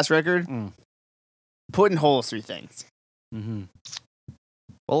last record. Mm. Putting holes through things. Mm-hmm.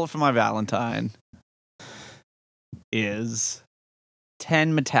 Bullet for My Valentine is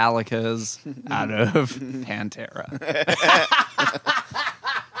 10 Metallicas out of Pantera.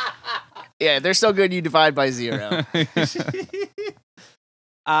 Yeah, they're so good you divide by 0.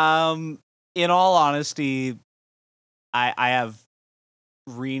 In all honesty, I have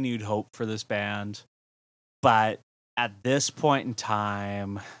renewed hope for this band, but at this point in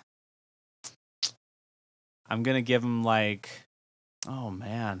time, I'm gonna give them like, I'm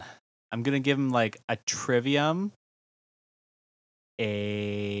gonna give them like a Trivium,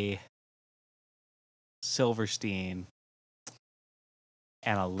 a Silverstein,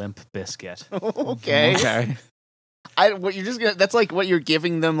 and a Limp Biscuit. Okay. Okay. What you're just gonna? That's like what you're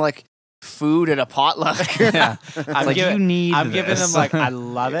giving them, like food at a potluck. Yeah. I'm Like, giving, you need I'm giving them this. like I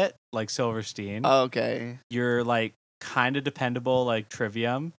love it, like Silverstein. Okay. You're like kind of dependable, like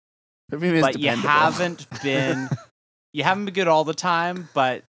Trivium, Trivium is but you dependable. you haven't been good all the time.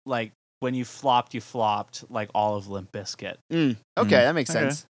 But like when you flopped, like all of Limp Bizkit. Okay, that makes Okay.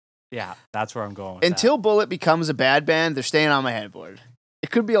 sense. Yeah, that's where I'm going. With Until Bullet becomes a bad band, they're staying on my headboard.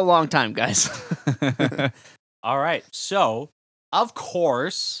 It could be a long time, guys. that. All right, so of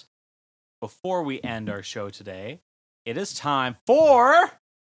course, before we end our show today, it is time for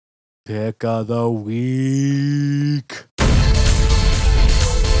Pick of the Week.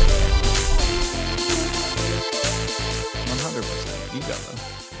 100%. You go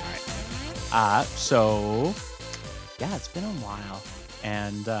though. So yeah, it's been a while,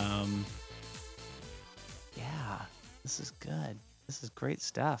 and yeah, this is good. This is great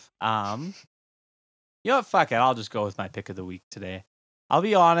stuff. You know what? Fuck it. I'll just go with my pick of the week today. I'll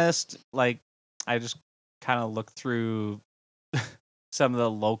be honest. Like, I just kind of looked through some of the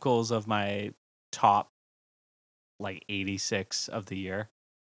locals of my top, like 86 of the year,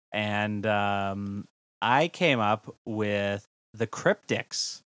 and I came up with the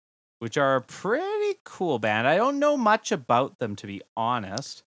Cryptics, which are a pretty cool band. I don't know much about them, to be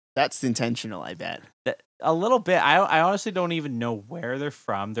honest. That's intentional, I bet. A little bit. I honestly don't even know where they're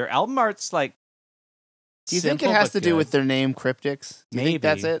from. Their album art's like. Do you think it simple has but to do good. with their name, Cryptics? Do you think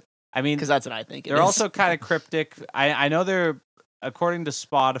that's Maybe. it? I mean, Because that's what I think. they're also kind of cryptic. I know they're, according to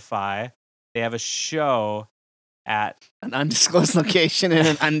Spotify, they have a show at. an undisclosed location and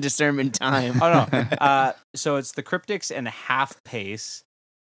an undetermined time. Oh no. So it's the Cryptics and Half Pace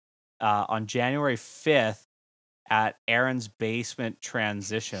on January 5th at Aaron's Basement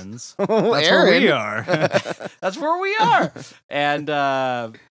Transitions. Oh, That's Aaron. where we are. That's where we are.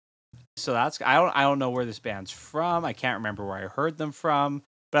 And so that's I don't know where this band's from. I can't remember where I heard them from,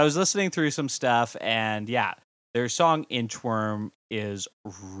 but I was listening through some stuff, and yeah, their song Inchworm is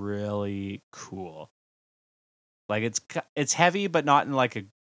really cool. Like it's heavy, but not in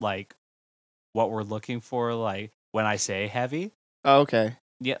like what we're looking for. Like when I say heavy, Oh, okay.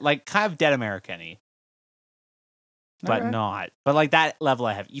 yeah, like kind of Dead American-y, but Alright. not. But like that level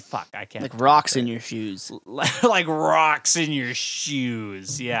of heavy. Fuck, I can't. Like rocks in your shoes. like rocks in your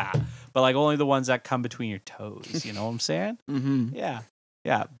shoes, yeah. But like only the ones that come between your toes. You know what I'm saying? Mm-hmm. Yeah.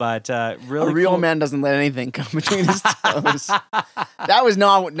 But really, A real cool. man doesn't let anything come between his toes. That was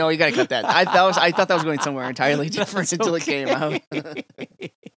not. No, you gotta cut that. I thought that was going somewhere entirely different That's until it came out.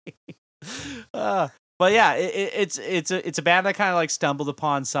 But yeah, it's a band I kind of like stumbled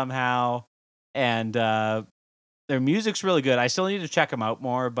upon somehow, and their music's really good. I still need to check them out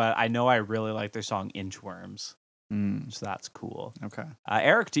more, but I know I really like their song Inchworms, so that's cool. Okay.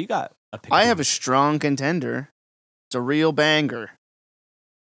 Eric, do you got a pick? I have a strong contender. It's a real banger.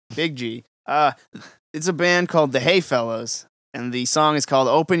 Big G. It's a band called the Hey Fellows, and the song is called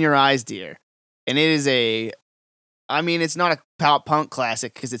 "Open Your Eyes, Dear." And it is it's not a pop punk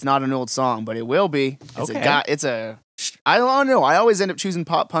classic because it's not an old song, but it will be. Okay. I don't know. I always end up choosing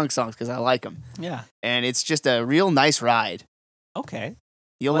pop punk songs because I like them, Yeah. and it's just a real nice ride. Okay.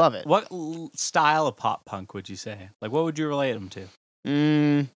 You'll love it. What style of pop punk would you say? Like, what would you relate them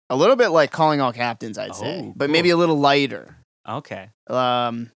to? A little bit like Calling All Captains, I'd say, Oh, but cool. maybe a little lighter. Okay.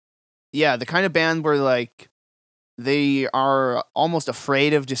 Yeah, the kind of band where like they are almost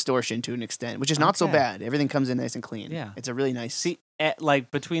afraid of distortion to an extent, which is not so Okay. bad. Everything comes in nice and clean. Yeah. It's a really nice. See,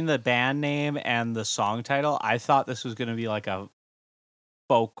 like between the band name and the song title, I thought this was going to be like a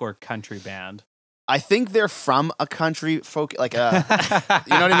folk or country band. I think they're from a country folk, like a.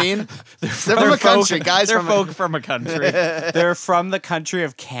 You know what I mean? They're They're from a country, guys. They're from folk from a country. They're from the country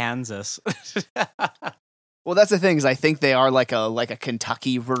of Kansas. Well, that's the thing is I think they are like a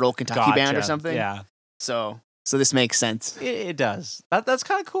Kentucky rural Kentucky band or Gotcha. something. Yeah, So this makes sense. it does. That's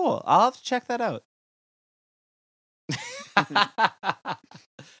kind of cool. I'll have to check that out.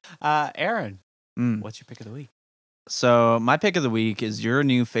 Aaron, what's your pick of the week? So my pick of the week is your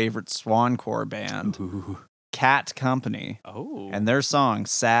new favorite Swancore band, Cat Company, Oh, and their song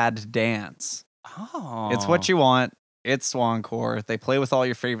 "Sad Dance." oh, It's what you want. It's Swancore. They play with all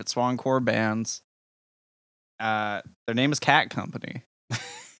your favorite Swancore bands. Their name is Cat Company.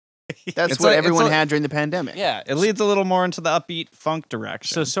 That's It's what a- everyone it's a- had during the pandemic. Yeah, it leads a little more into the upbeat funk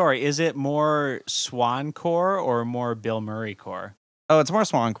direction. So sorry, is it more Swancore or more Bill Murray core? Oh, it's more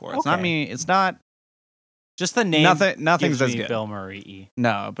Swancore. It's not Okay. me. It's not. Just the name. Nothing's gives as me good. Bill Murray.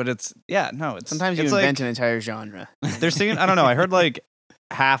 No, but it's no. It's Sometimes you it's invent an entire genre. They're singing. I don't know. I heard like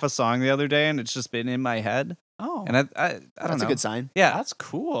half a song the other day, and it's just been in my head. Oh, And I don't That's know. a good sign. Yeah. that's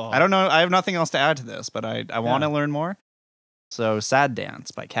cool. I don't know. I have nothing else to add to this, but I want to learn more. So Sad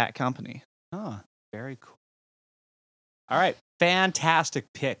Dance by Cat Company. Oh, very cool. All right. Fantastic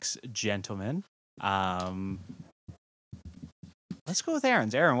picks, gentlemen. Let's go with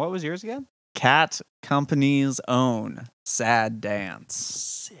Aaron's. Aaron, what was yours again? Cat Company's own Sad Dance.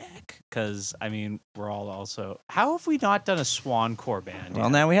 Sick. Because, I mean, we're all also... How have we not done a Swancore band Well,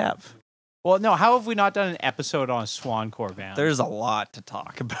 yet? now we have. Well, no, how have we not done an episode on a Swancore band? There's a lot to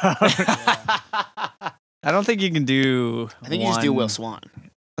talk about. I don't think you can do. I think you just do Will Swan.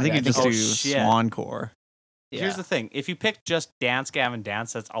 I think I you think- just Oh, do shit. Swancore. Here's the thing. If you pick just Dance Gavin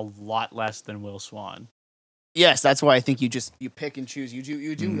Dance, that's a lot less than Will Swan. Yes, that's why I think you pick and choose. You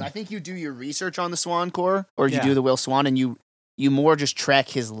do. Mm. I think you do your research on the Swan Core, or you Yeah. do the Will Swan, and you more just track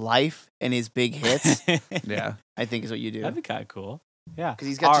his life and his big hits. Yeah. I think is what you do That'd be kind of cool. Yeah. because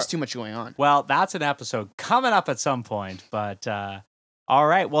he's got just too much going on. Well, that's an episode coming up at some point. But all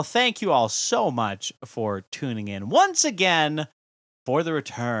right. Well, thank you all so much for tuning in once again for the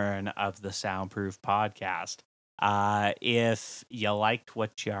return of the Soundproof Podcast. If you liked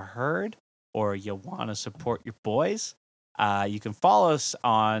what you heard or you want to support your boys, you can follow us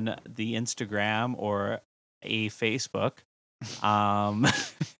on the Instagram or a Facebook.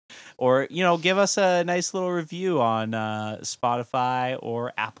 Or, give us a nice little review on Spotify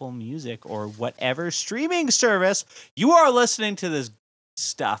or Apple Music or whatever streaming service you are listening to this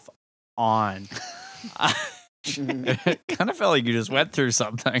stuff on. It kind of felt like you just went through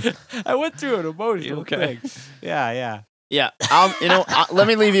something. I went through an emotional Okay. thing. Yeah. Yeah, let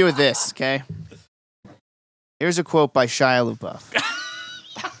me leave you with this. Okay, here's a quote by Shia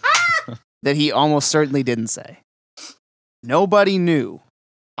LaBeouf that he almost certainly didn't say. Nobody knew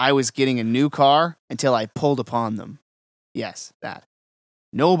I was getting a new car until I pulled upon them. Yes, that.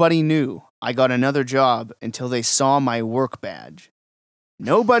 Nobody knew I got another job until they saw my work badge.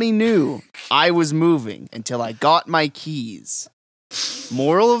 Nobody knew I was moving until I got my keys.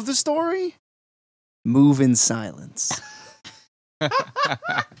 Moral of the story? Move in silence.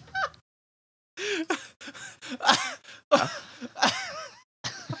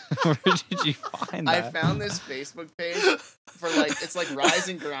 Where did you find I that? found this Facebook page for it's like Rise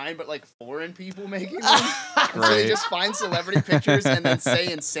and Grind, but like foreign people making them. So they Great. just find celebrity pictures and then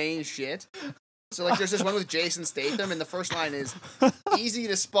say insane shit. So like there's this one with Jason Statham, and the first line is, "Easy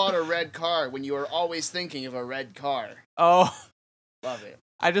to spot a red car when you are always thinking of a red car." Oh, Love it.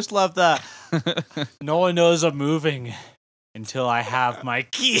 I just love the no one knows I'm moving until I have my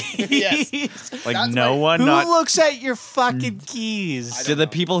keys. Yes. Like That's no my- one Who not. looks at your fucking keys? Do the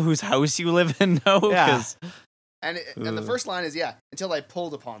people whose house you live in know? Yeah. 'Cause- And the Ugh. first line is, until I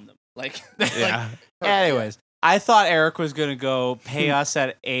pulled upon them. Like, yeah. Anyways, I thought Eric was going to go pay us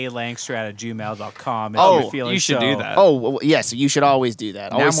at alangstrat@gmail.com. Oh, you should do that. Oh, well, yes, you should always do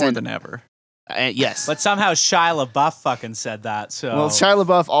that. now Always more send, than ever. yes. But somehow Shia LaBeouf fucking said that. So Well, Shia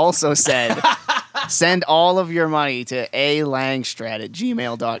LaBeouf also said, send all of your money to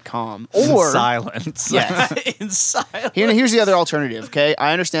alangstrat@gmail.com. Or, silence. yes. in silence. Here's the other alternative, okay?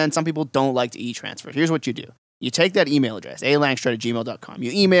 I understand some people don't like to e-transfer. Here's what you do. You take that email address, alangstrat@gmail.com.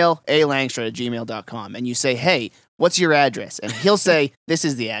 You email alangstrat@gmail.com, and you say, hey, what's your address? And he'll say, this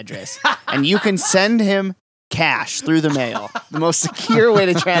is the address. And you can send him cash through the mail. The most secure way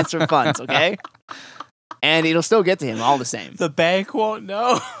to transfer funds, okay? And it'll still get to him all the same. The bank won't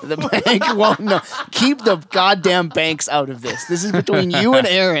know. The bank won't know. Keep the goddamn banks out of this. This is between you and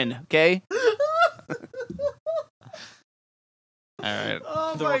Aaron, okay? All right.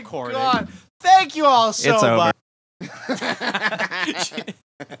 Oh The my recording. God. Thank you all so It's over. much.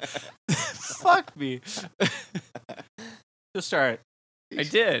 Fuck me. Just start. I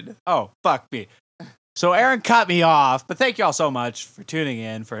did. Oh, fuck me. So Aaron cut me off, but thank you all so much for tuning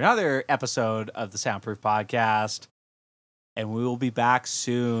in for another episode of the Soundproof Podcast. And we will be back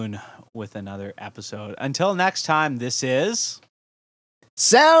soon with another episode. Until next time, this is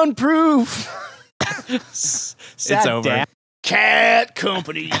Soundproof Sad over. Dan- Cat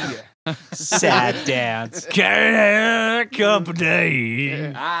Company. Sad Dance. Cat Company.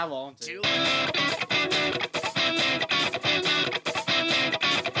 I want to.